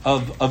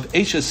of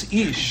Eishes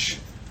Ish,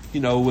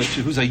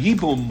 who's a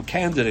Yibum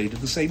candidate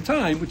at the same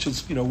time, which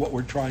is what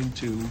we're trying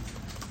to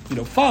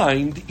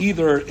find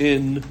either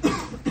in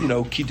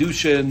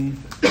Kiddushin,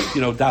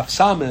 Daf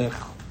Samech,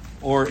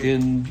 or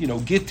in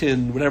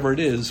Gittin, whatever it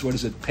is. What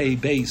is it? Pei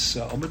base,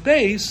 Amud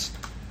base.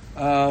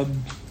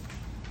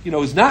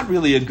 Is not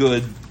really a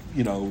good,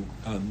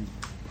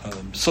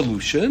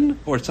 solution,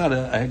 or it's not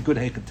a good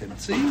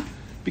heketimtzi,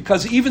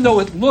 because even though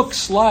it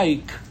looks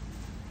like,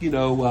 you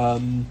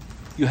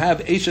have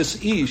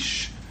Eishes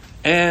Ish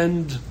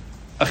and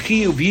a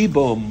Chiyuv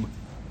Yibum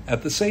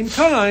at the same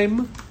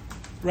time,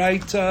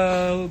 right?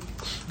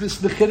 This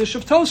the Chiddush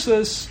of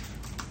Tosas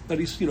that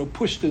he's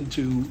pushed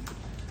into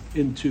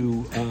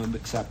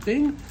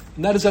accepting,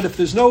 and that is that if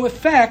there's no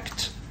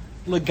effect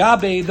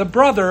legabe the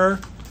brother,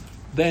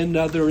 then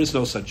there is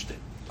no such thing.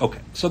 Okay,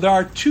 so there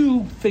are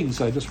two things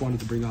I just wanted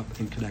to bring up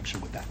in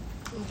connection with that.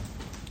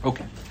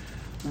 Okay,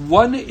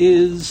 one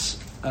is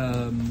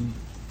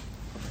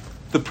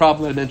the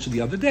problem I mentioned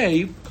the other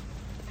day,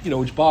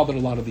 which bothered a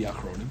lot of the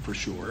Achronim for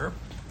sure.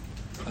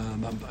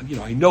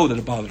 I know that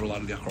it bothered a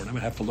lot of the Achronim.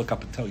 I'd have to look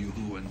up and tell you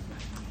who and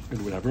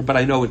whatever, but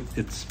I know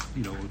it's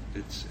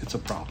a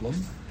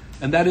problem,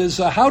 and that is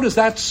how does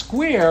that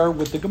square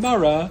with the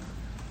Gemara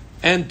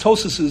and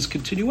Tosas's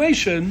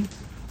continuation?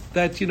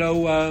 That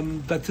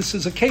that this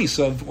is a case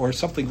of, or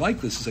something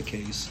like this is a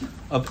case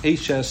of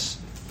Eishes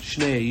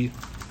Shnei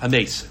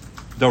Hamesim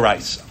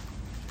Doraisa,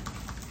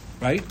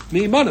 right?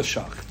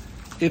 Mi'imanashach.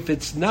 If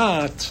it's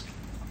not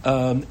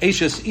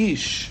Eishes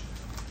Ish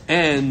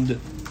and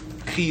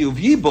Chiyuv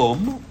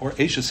Yibum, or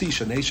Eishes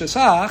Ish and Eishes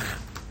Ach,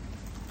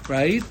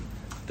 right?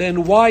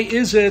 Then why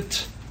is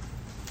it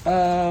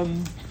double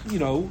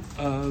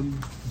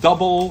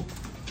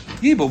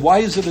Yibum? Why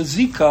is it a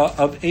Zika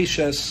of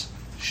Eishes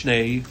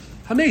Shnei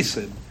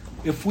Hamesim?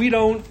 If we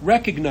don't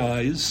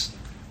recognize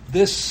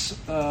this,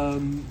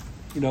 Ishus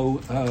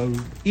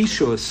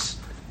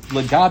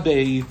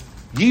Legabe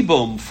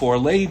Yibum for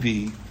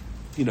Levi,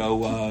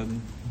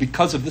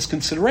 because of this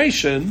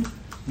consideration,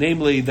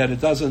 namely that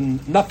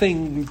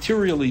nothing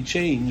materially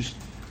changed,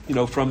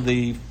 from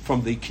the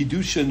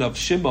Kiddushin of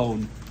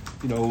Shimon,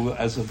 in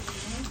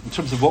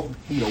terms of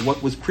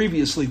what was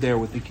previously there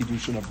with the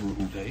Kiddushin of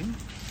Reuven,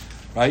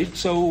 right?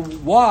 So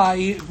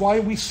why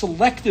are we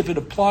selective in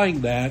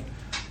applying that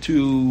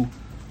to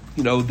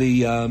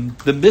the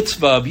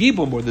mitzvah of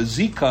Yibum or the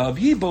zika of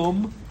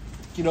Yibum,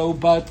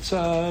 but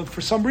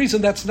for some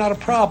reason that's not a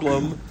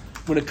problem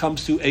when it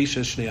comes to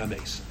Eishes Shnei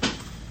Hamesim.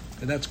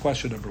 And that's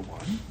question number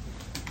one.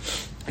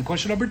 And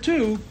question number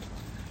two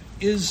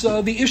is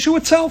the issue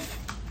itself.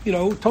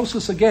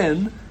 Tosas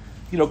again,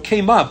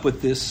 came up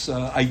with this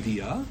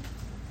idea.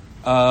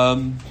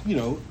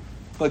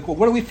 What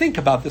do we think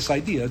about this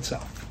idea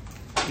itself?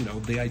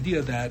 The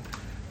idea that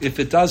if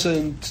it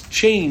doesn't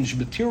change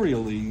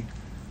materially,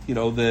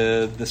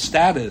 the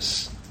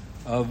status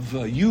of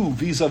you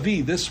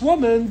vis-a-vis this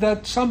woman,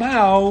 that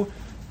somehow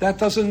that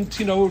doesn't,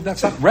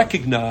 that's not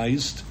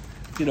recognized,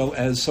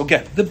 as, so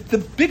again,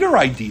 the bigger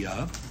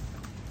idea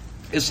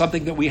is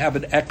something that we have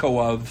an echo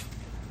of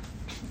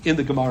in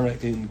the Gemara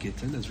in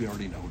Gittin, as we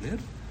already noted,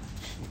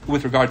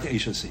 with regard to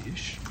Eishes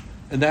Ish.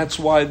 And that's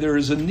why there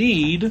is a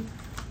need,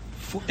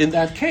 in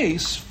that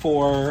case,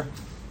 for,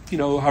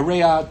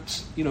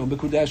 Hareyat,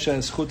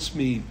 Mekudeshes Chutz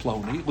Mi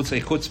Ploni, would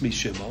say Chutz Mi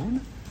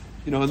Shimon,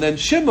 and then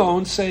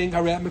Shimon saying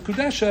Hareyat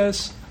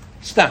Mekudeshes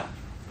Stam.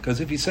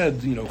 Because if he said,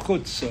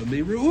 Chutz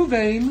Mi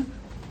Reuven,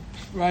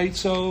 right,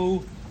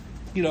 so,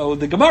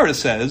 the Gemara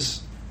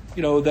says,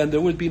 then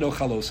there would be no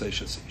Chalos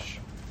Eishes Ish.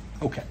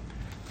 Okay.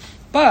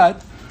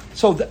 But,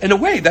 so in a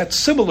way, that's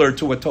similar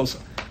to what Tosas,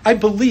 I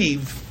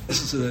believe,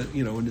 this is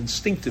an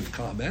instinctive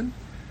comment,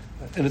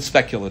 and it's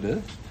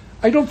speculative.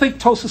 I don't think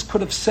Tosas could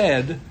have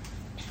said,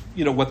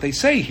 what they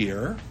say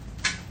here,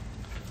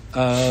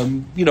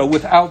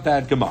 without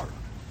that Gemara.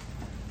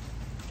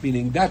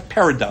 Meaning that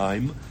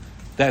paradigm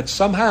that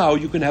somehow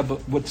you can have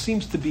what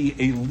seems to be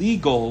a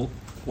legal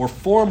or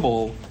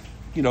formal,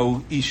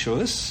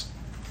 ishus,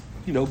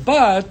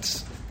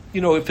 but,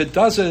 if it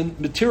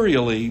doesn't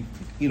materially,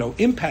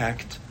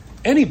 impact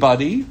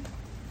anybody,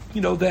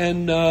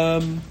 then,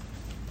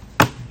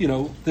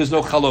 there's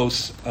no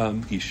chalos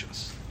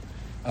ishus.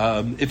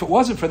 If it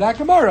wasn't for that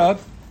Gemara,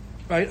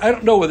 right, I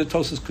don't know whether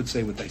Tosas could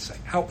say what they say.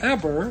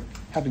 However,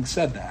 having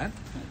said that,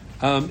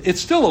 it's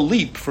still a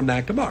leap from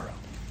that Gemara,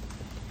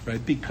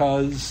 right?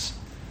 Because,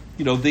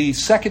 the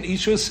second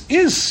ishus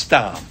is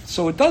stam.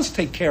 So it does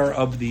take care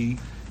of the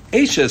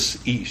Eishes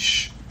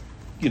ish,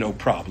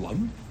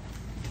 problem.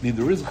 I mean,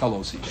 there is a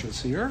chalos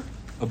ishus here,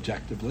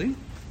 objectively.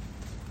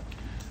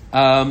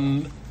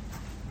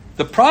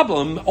 The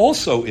problem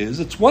also is,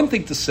 it's one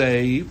thing to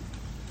say,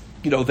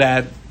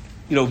 that,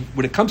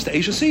 when it comes to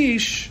Eishes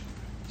ish,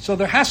 so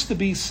there has to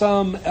be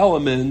some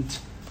element,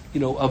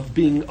 of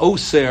being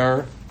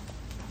oser,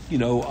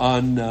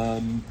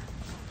 on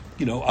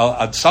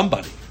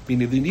somebody.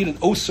 Meaning they need an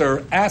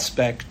oser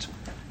aspect,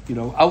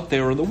 out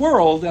there in the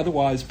world.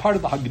 Otherwise, part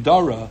of the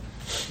Hagdara,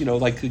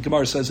 like the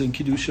Gemara says in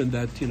Kiddushin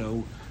that,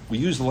 we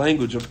use the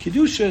language of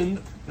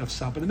Kiddushin. I'll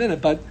stop in a minute,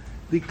 but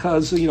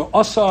because,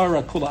 Asar,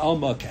 Akula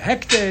Alma,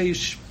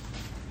 Kehekdesh,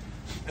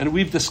 and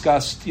we've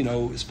discussed,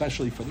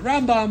 especially for the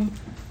Rambam,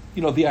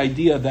 the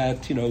idea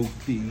that, the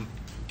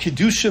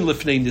Kiddushin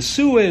Lifnei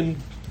Nisuin,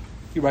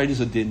 is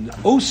a din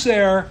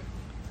oser,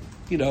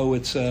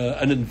 it's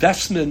an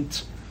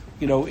investment,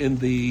 in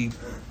the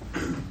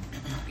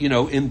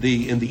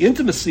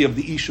intimacy of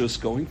the ishus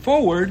going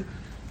forward,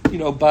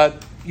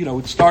 but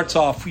it starts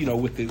off,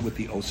 with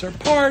the oser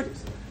part,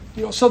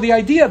 so the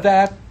idea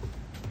that,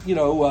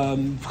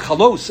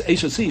 chalos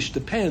eishes ish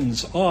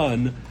depends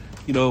on,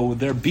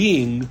 there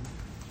being,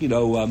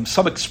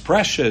 some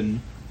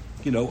expression,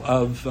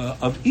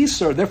 of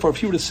iser. Therefore,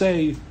 if you were to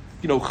say,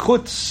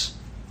 chutz,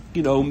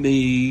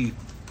 mi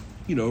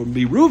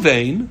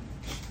Ruvain,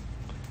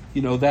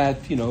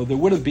 that, there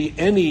wouldn't be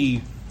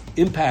any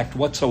impact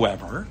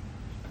whatsoever,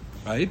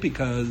 right?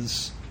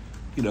 Because,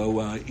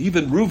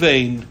 even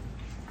Ruvain,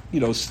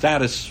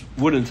 status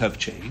wouldn't have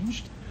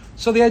changed.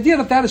 So the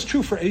idea that is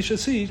true for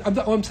Eishes ish,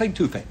 I'm saying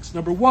two things.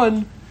 Number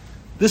one,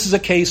 this is a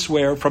case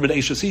where, from an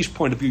Eishes ish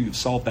point of view, you've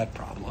solved that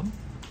problem.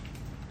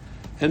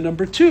 And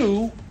number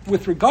two,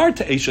 with regard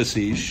to Eishes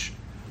ish,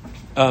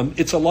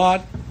 it's a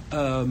lot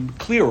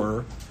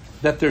clearer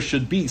that there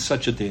should be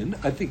such a din.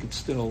 I think it's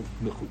still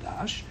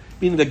mechudash,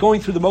 meaning that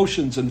going through the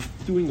motions and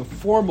doing a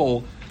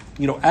formal,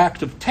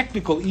 act of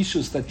technical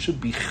issues that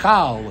should be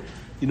chal,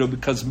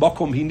 because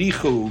makom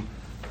hinichu,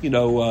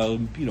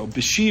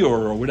 b'shiur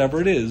or whatever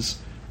it is,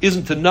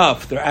 isn't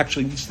enough. There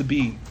actually needs to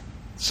be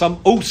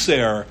some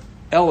oser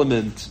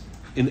element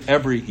in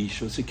every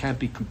ishus. It can't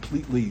be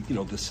completely,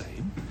 the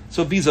same.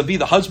 So vis-a-vis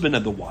the husband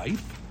and the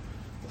wife,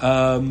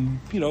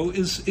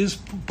 is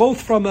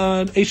both from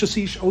an Eishes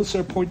ish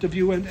oser point of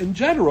view and in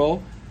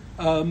general,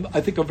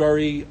 I think a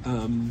very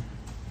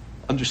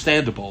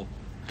understandable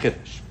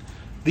chiddush.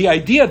 The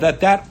idea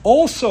that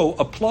also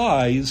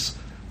applies,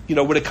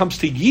 when it comes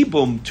to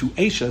yibum to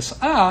Eishes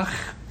ach,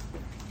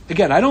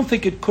 again, I don't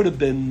think it could have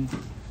been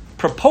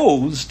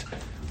proposed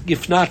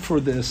if not for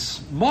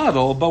this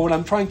model, but what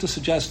I'm trying to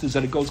suggest is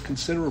that it goes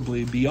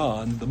considerably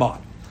beyond the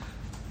model.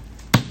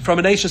 From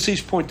an Eishes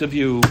ish point of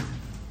view,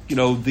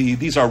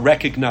 these are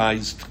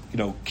recognized,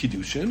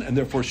 Kiddushin, and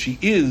therefore she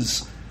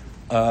is,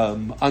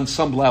 on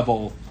some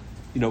level,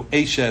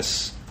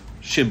 Eishes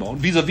Shimon.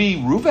 Vis-a-vis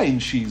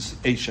Ruvain, she's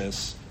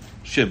Eishes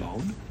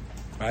Shimon,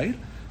 right?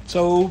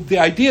 So the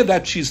idea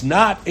that she's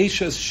not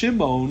Eishes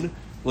Shimon,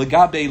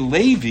 Legabe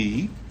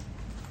Levi,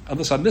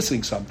 unless I'm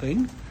missing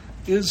something,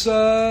 is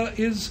a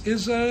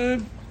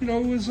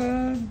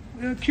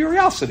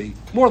curiosity,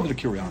 more than a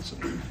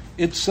curiosity.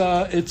 It's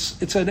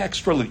an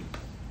extra leap.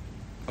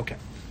 Okay.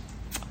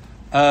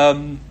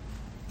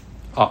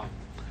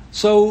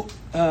 So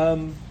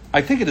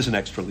I think it is an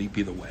extra leap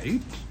either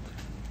way,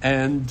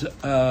 and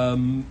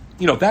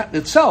that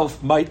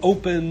itself might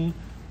open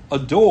a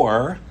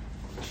door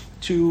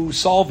to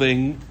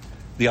solving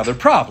the other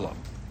problem,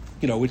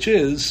 which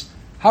is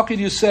how could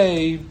you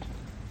say,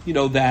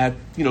 that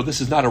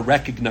this is not a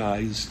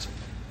recognized,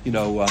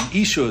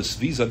 ishus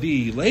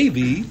vis-a-vis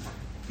Levi,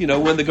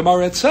 when the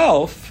Gemara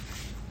itself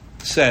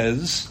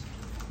says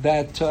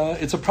that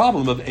it's a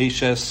problem of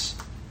Eishes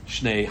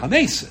Shnei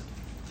Hamesim,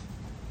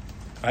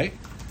 right?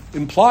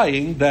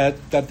 Implying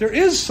that there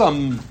is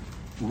some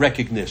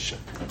recognition.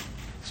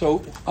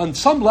 So on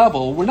some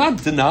level, we're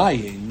not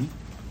denying,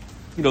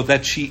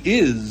 that she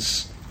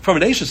is, from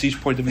an Eishes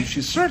ish point of view,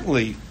 she's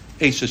certainly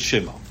Eishes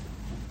Shimon,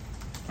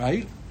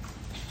 right?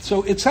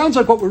 So it sounds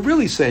like what we're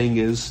really saying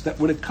is that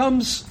when it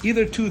comes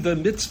either to the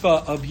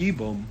mitzvah of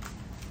Yibum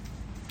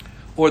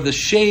or the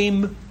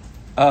shame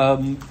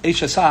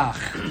Eishes ach,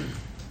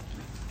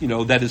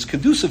 that is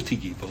conducive to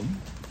Yibum,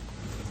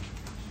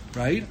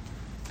 right?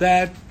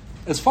 That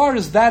as far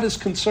as that is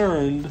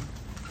concerned,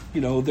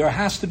 there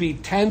has to be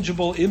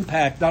tangible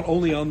impact not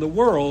only on the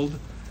world,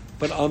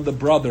 but on the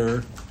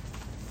brother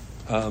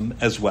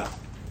as well.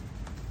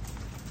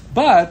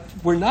 But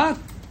we're not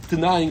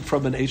denying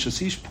from an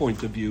Eishes ish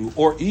point of view,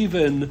 or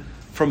even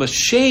from a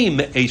shame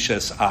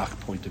Eishes ach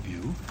point of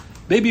view.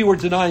 Maybe we're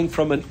denying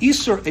from an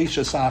Isur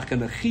Eishes ach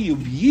and a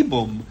Chiyuv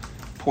Yibum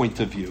point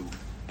of view,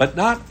 but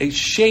not a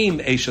shame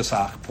Eishes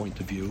ach point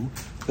of view,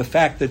 the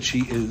fact that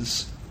she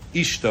is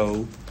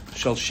Ishto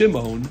Shel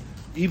Shimon,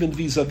 even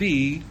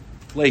vis-a-vis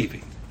Levi.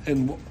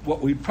 And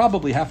what we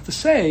probably have to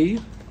say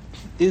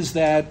is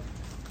that,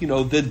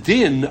 the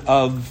din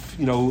of,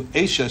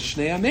 Eishes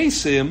Shnei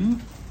Hamesim,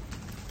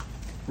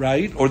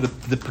 right, or the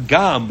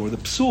pagam, or the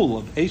psul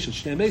of Eishes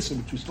Shnei Mesim,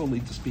 which we still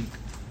need to speak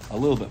a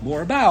little bit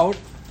more about,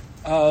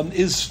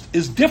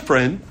 is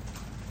different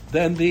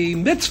than the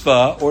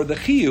mitzvah, or the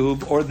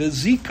chiyuv, or the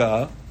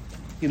zika,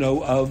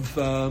 of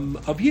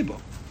Yevamos.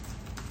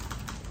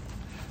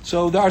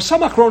 So there are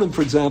some achronim,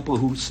 for example,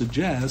 who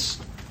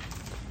suggest,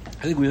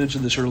 I think we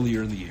mentioned this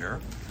earlier in the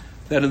year,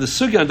 that in the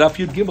Sugya and Daf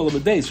Yud Gimel of the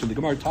Beis, when the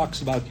Gemara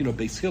talks about,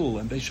 Beis Hillel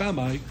and Beis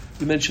Shammai,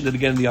 we mentioned it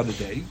again the other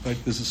day, right?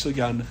 There's a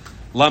Sugya on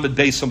Lamed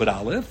Beis Amud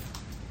Aleph,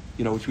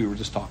 which we were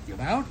just talking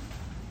about.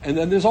 And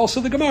then there's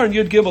also the Gemara in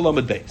Yud Gimel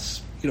Lamed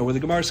Beis, where the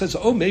Gemara says,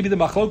 maybe the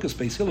Machlokas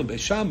Beis Hillel and Beis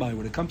Shammai,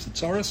 when it comes to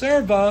Tzaras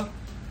Erva,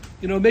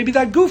 maybe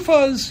that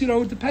gufa is,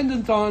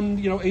 dependent on,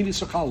 Ein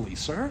Yisur Chal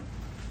Yisur.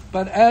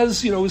 But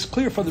as, is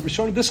clear from the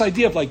Rishonim, this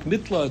idea of like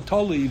Mitla,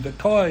 Toli,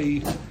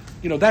 Bekoi,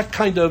 that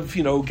kind of,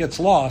 gets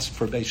lost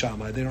for Beis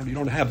Shammai. You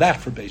don't have that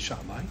for Beis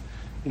Shammai,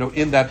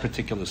 in that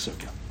particular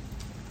sugya.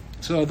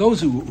 So those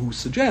who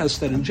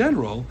suggest that in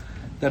general,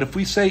 that if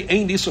we say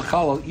Ein Yisur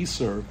Chal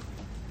Yisur,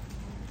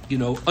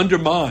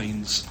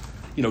 undermines,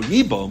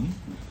 Yibum,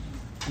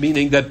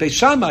 meaning that Beis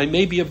Shammai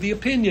may be of the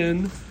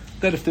opinion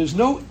that if there's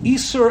no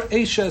Isur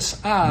Eishes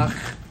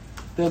Ach,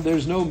 then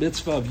there's no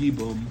mitzvah of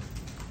Yibum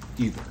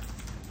either.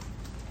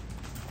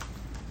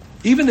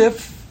 Even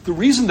if the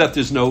reason that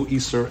there's no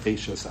Isur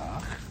Eishes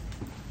Ach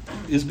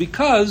is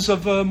because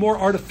of a more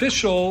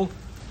artificial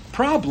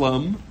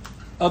problem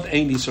of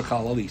Ein Yisur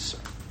Chal Yisur.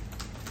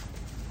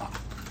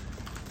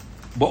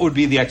 What would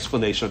be the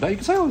explanation of that? You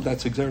can say,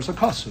 that's Exeris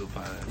HaKasuv.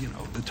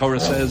 The Torah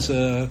says,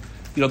 the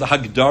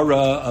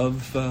Hagdara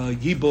of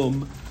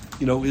Yibum,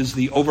 is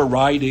the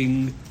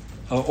overriding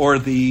or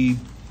the,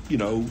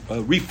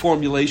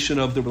 reformulation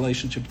of the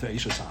relationship to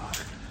Eishes Ach.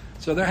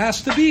 So there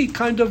has to be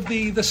kind of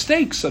the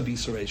stakes of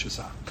Isur Eishes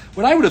Ach.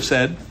 What I would have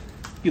said,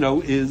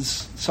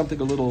 is something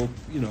a little,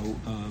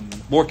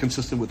 more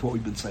consistent with what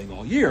we've been saying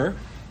all year,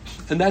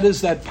 and that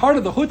is that part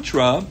of the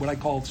hutra, what I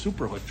call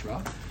super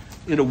hutra,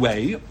 in a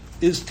way,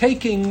 is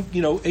taking,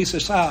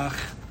 Eishes Ach,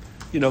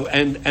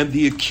 and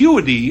the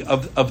acuity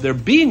of there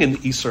being an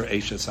Isur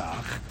Eishes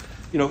Ach,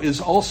 is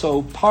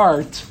also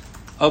part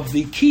of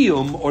the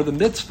kiyum, or the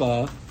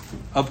mitzvah,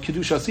 of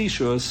Kedushas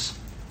Ishus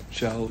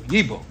Shel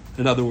Yibum.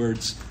 In other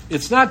words,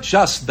 it's not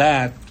just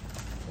that,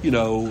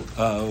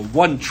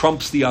 one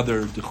trumps the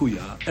other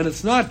dechuya, and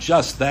it's not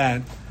just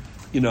that,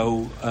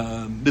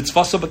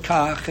 mitzvasa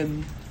b'kach,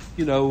 and,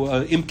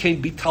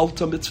 imkein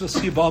bitalta mitzvahs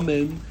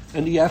yivamin,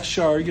 and the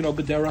efshar,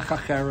 b'derach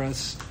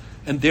acheres,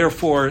 and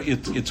therefore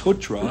it's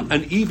hutra,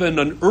 and even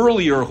an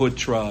earlier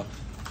hutra,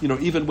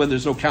 even when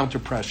there's no counter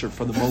pressure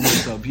from the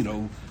moment of,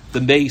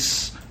 the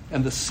mace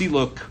and the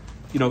siluk,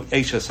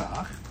 Eishes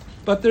Ach.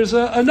 But there's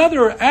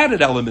another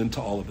added element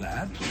to all of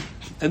that,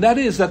 and that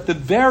is that the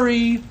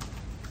very,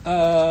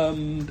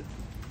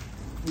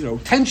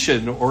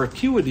 tension or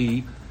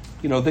acuity,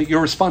 that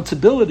your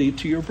responsibility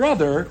to your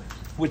brother,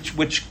 which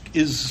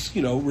is,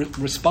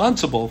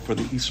 responsible for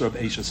the Isur of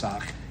Eishes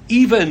Ach,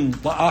 even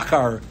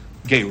la'achar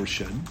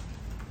gerushin,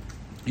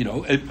 you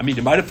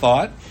might have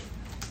thought,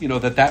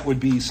 that would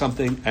be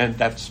something, and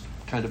that's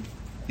kind of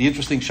the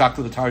interesting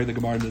shakla the the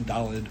Gemara and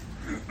Daled,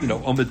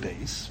 Omid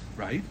Beis,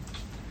 right?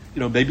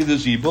 Maybe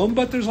there's Yibum,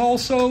 but there's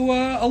also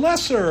a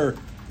lesser,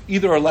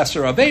 either a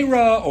lesser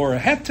Aveira or a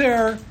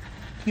Heter,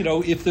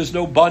 if there's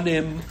no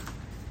Banim,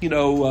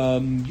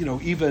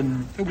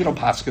 even, we don't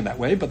paskin that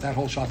way, but that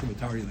whole shakla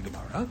the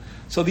Gemara.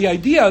 So the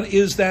idea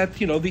is that,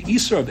 the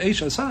Isur of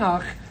Eishes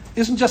Ach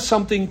isn't just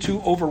something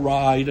to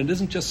override, and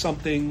isn't just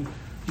something,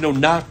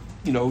 not,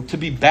 to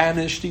be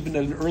banished even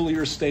at an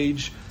earlier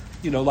stage,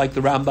 like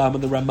the Rambam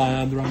and the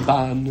Raman, the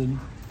Ramban,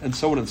 and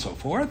so on and so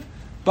forth.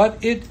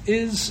 But it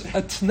is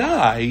a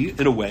t'nai,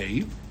 in a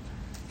way,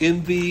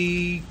 in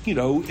the,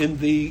 in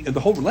the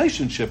whole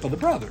relationship of the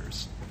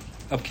brothers,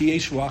 of Ki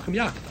Yeshu Achim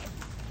Yachdav.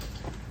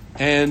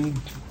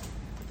 And,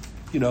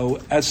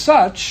 as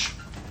such,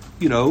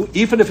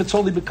 even if it's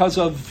only because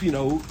of,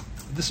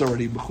 this is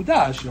already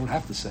mechudash, you don't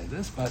have to say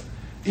this, but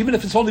even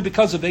if it's only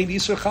because of Ein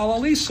Yisur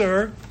Chal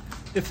Yisur,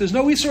 if there's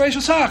no Isur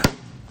Eishes Ach,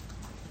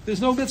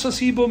 there's no mitzvah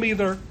Yibum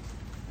either,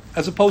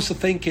 as opposed to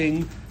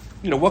thinking,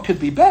 what could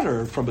be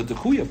better from a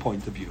dechuya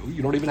point of view?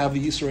 You don't even have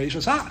the Isur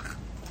Eishes Ach,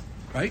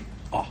 right?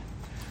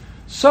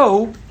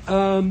 So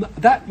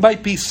that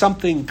might be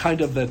something kind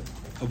of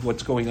of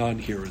what's going on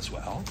here as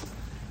well.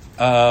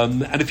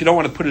 And if you don't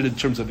want to put it in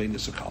terms of Ein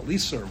Yisur Chal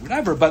Yisur or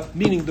whatever, but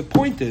meaning the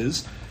point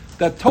is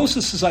that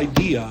Tosas's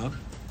idea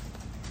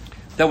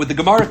that what the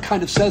Gemara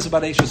kind of says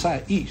about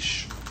Eishes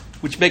Ish,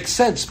 which makes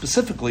sense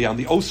specifically on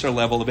the Oser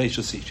level of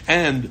Eishes Ish,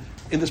 and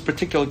in this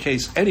particular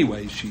case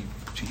anyway, she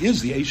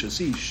is the Eishes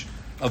Ish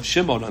of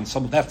Shimon on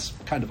some, that's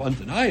kind of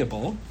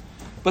undeniable,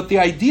 but the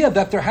idea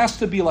that there has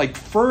to be like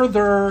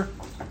further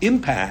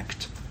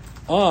impact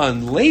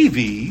on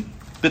Levi,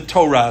 the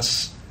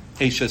Torah's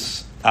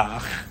Eishes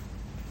Ach,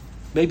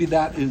 maybe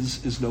that is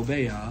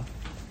Novea,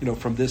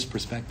 from this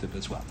perspective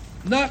as well.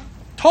 Not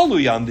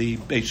totally on the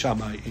Beis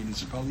Shammai Ein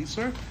Yisur Chal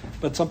Yisur,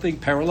 but something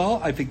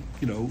parallel. I think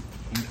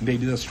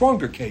maybe the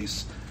stronger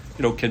case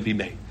can be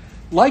made.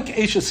 like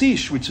Eishes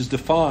Ish, which is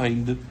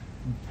defined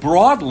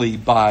broadly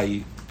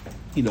by,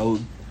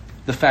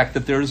 the fact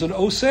that there is an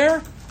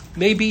Oser,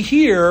 maybe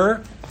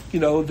here,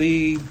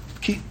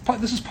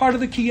 this is part of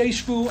the Ki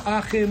Yeshvu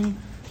Achim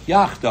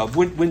Yachdav.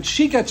 When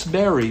she gets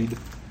married,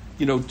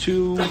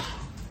 to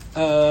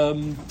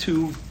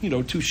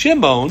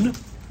Shimon,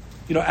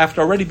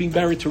 after already being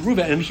married to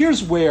Reuven, and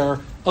here's where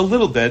a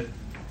little bit,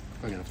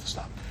 I'm gonna have to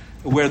stop,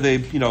 where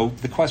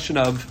the question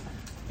of,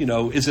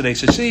 is it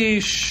Eishes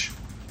Ish?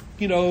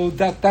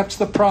 That's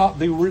the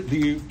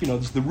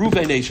it's the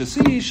Reuven Eishes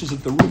Ish. Is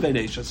it the Reuven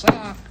Eishes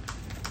Ach?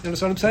 You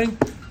understand what I'm saying?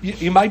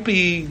 You might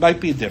be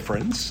a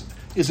difference.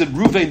 Is it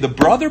Reuven the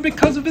brother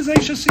because of his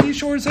Eishes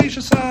Ish or his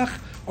Eishes Ach,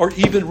 or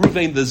even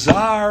Reuven the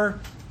Zar,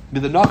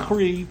 the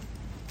Nachri,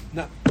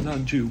 not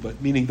non-Jew,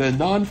 but meaning the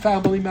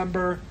non-family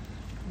member?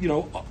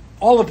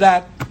 All of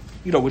that,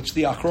 which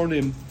the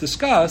Achronim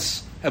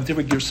discuss, have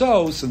different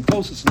Girsos and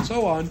Tosos and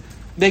so on,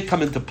 may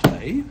come into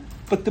play.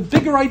 But the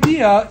bigger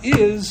idea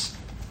is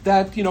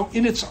that,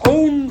 in its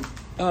own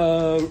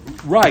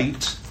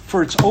right,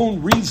 for its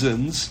own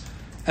reasons,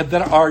 and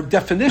that are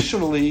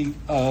definitionally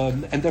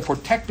and therefore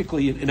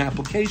technically in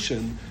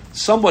application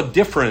somewhat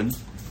different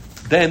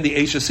than the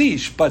Eishes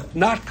Ish, but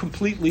not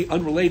completely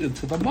unrelated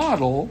to the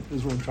model,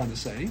 is what I'm trying to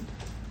say.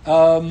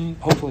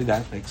 Hopefully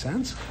that makes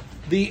sense.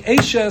 The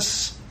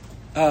Eishes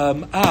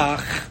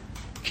Ach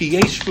Ki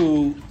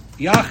Yeshvu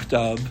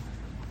Yachdav,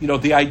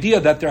 the idea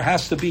that there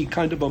has to be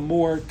kind of a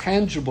more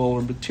tangible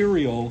or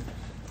material,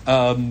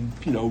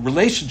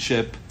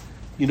 relationship,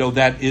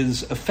 that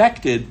is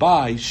affected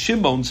by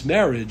Shimon's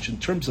marriage in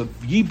terms of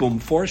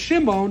Yibum for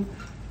Shimon,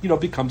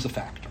 becomes a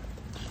factor.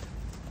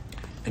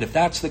 And if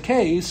that's the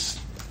case,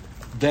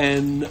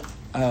 then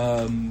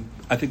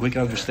I think we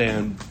can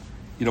understand,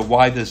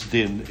 why this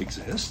din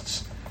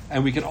exists.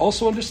 And we can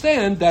also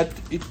understand that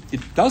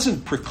it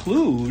doesn't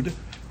preclude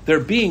there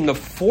being a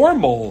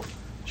formal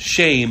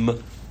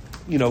shame,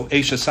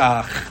 Eishes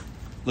Ach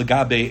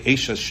legabe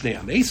Eishes Shnei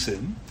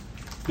Amesim,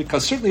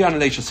 because certainly on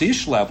an Eishes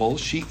Ish level,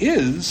 she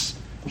is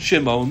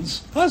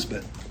Shimon's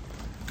husband.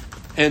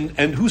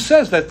 And who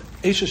says that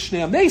Eishes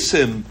Shnei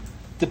Amesim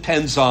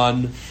depends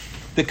on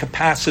the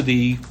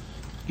capacity,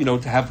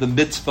 to have the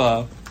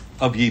mitzvah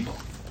of Yibum?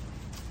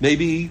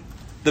 Maybe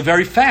the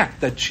very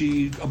fact that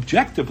she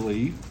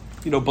objectively,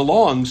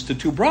 belongs to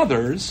two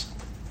brothers,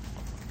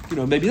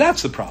 maybe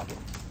that's the problem.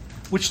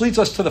 Which leads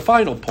us to the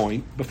final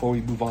point before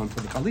we move on to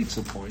the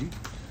Chalitza point,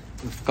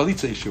 the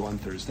Chalitza issue on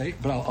Thursday,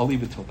 but I'll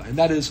leave it till then. And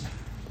that is,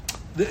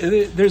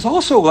 there's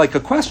also like a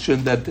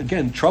question that,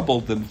 again,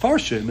 troubled the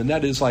Farshim, and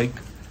that is like,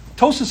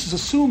 Tosas is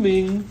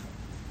assuming,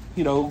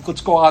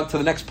 let's go on to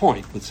the next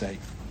point, let's say,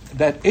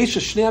 that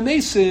Eishes Shnei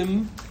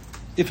Amesim,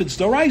 if it's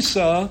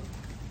Doraisa,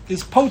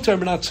 is Poter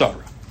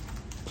Minatzara.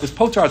 Is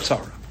Poter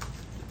Atzara.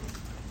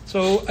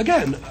 So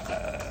again,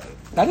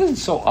 that isn't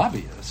so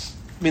obvious.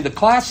 I mean, the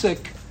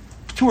classic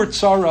Ptur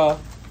Tzara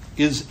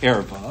is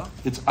Erva,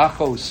 it's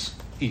Achos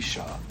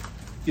Isha,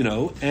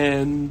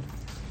 and,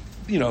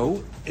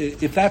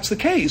 if that's the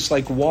case,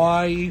 like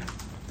why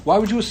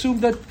would you assume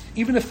that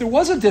even if there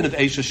was a din of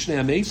Eishes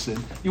Shnei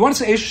Amesim, you want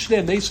to say Eishes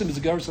Shnei Amesim is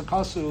a Geras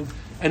HaKasuv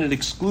and it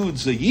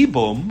excludes the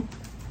Yibum,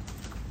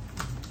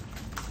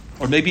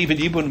 or maybe even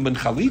Yibum and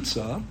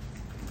Chalitza,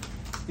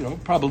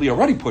 probably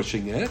already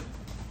pushing it.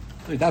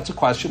 I mean, that's a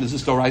question. Is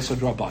this Doraisa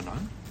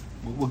Drabanan?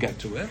 We'll get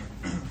to it.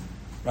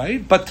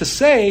 Right? But to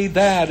say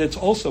that it's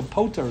also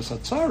Poter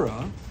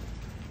Satzara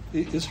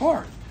is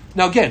hard.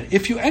 Now again,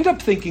 if you end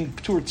up thinking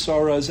Ptur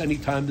Tzara is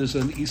anytime there's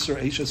an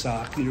Isur Eishes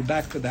Ach, you're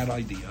back to that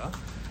idea.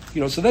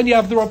 So then you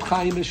have the Rab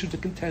Chaim issue to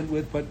contend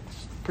with, but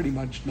pretty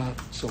much not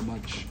so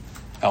much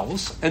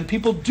else. And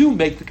people do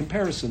make the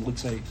comparison.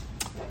 Let's say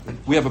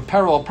we have a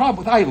parallel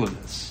problem with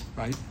Eilinus,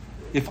 right?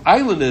 If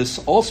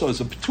Eilinus also is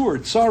a Ptur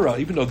Tzara,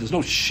 even though there's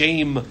no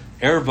shame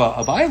erva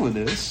of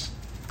Eilinus,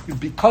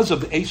 because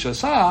of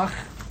Eishes Ach,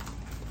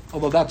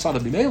 although that's not a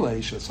Mimela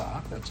Eishes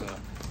Ach, that's a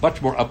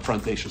much more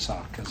upfront Eishes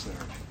Ach, because they're,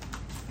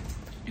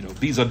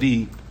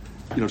 vis-a-vis,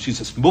 she's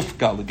this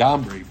mufka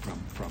legamri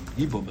from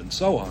Yibum and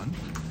so on,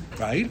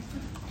 right?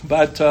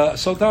 But,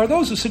 so there are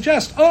those who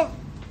suggest,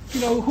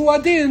 hu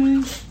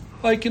adin,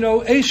 like,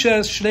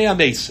 Eishes Shnei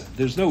Amesim.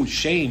 There's no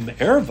shame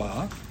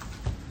erva,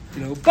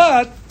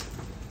 but,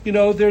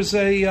 there's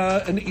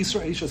an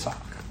Isur Eishes Ach.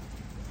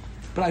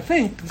 But I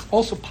think it's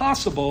also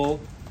possible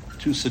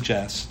to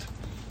suggest,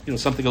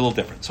 something a little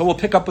different. So we'll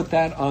pick up with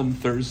that on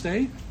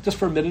Thursday, just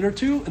for a minute or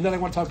two, and then I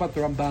want to talk about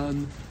the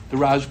Ramban, the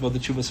Rajba, the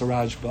Chuvas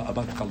Rajba,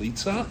 about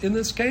Chalitza in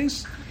this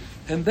case,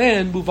 and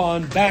then move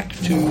on back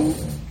to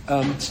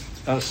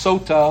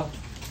Sota,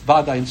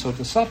 Vada and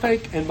Sota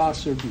Safek, and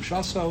Maser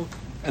Bushaso,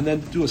 and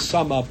then do a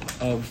sum up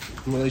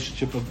of the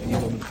relationship of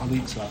Yibum and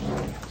Chalitza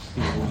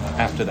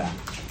after that.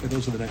 And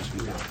those are the next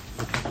few.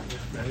 Okay.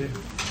 Ready?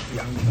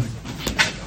 Yeah.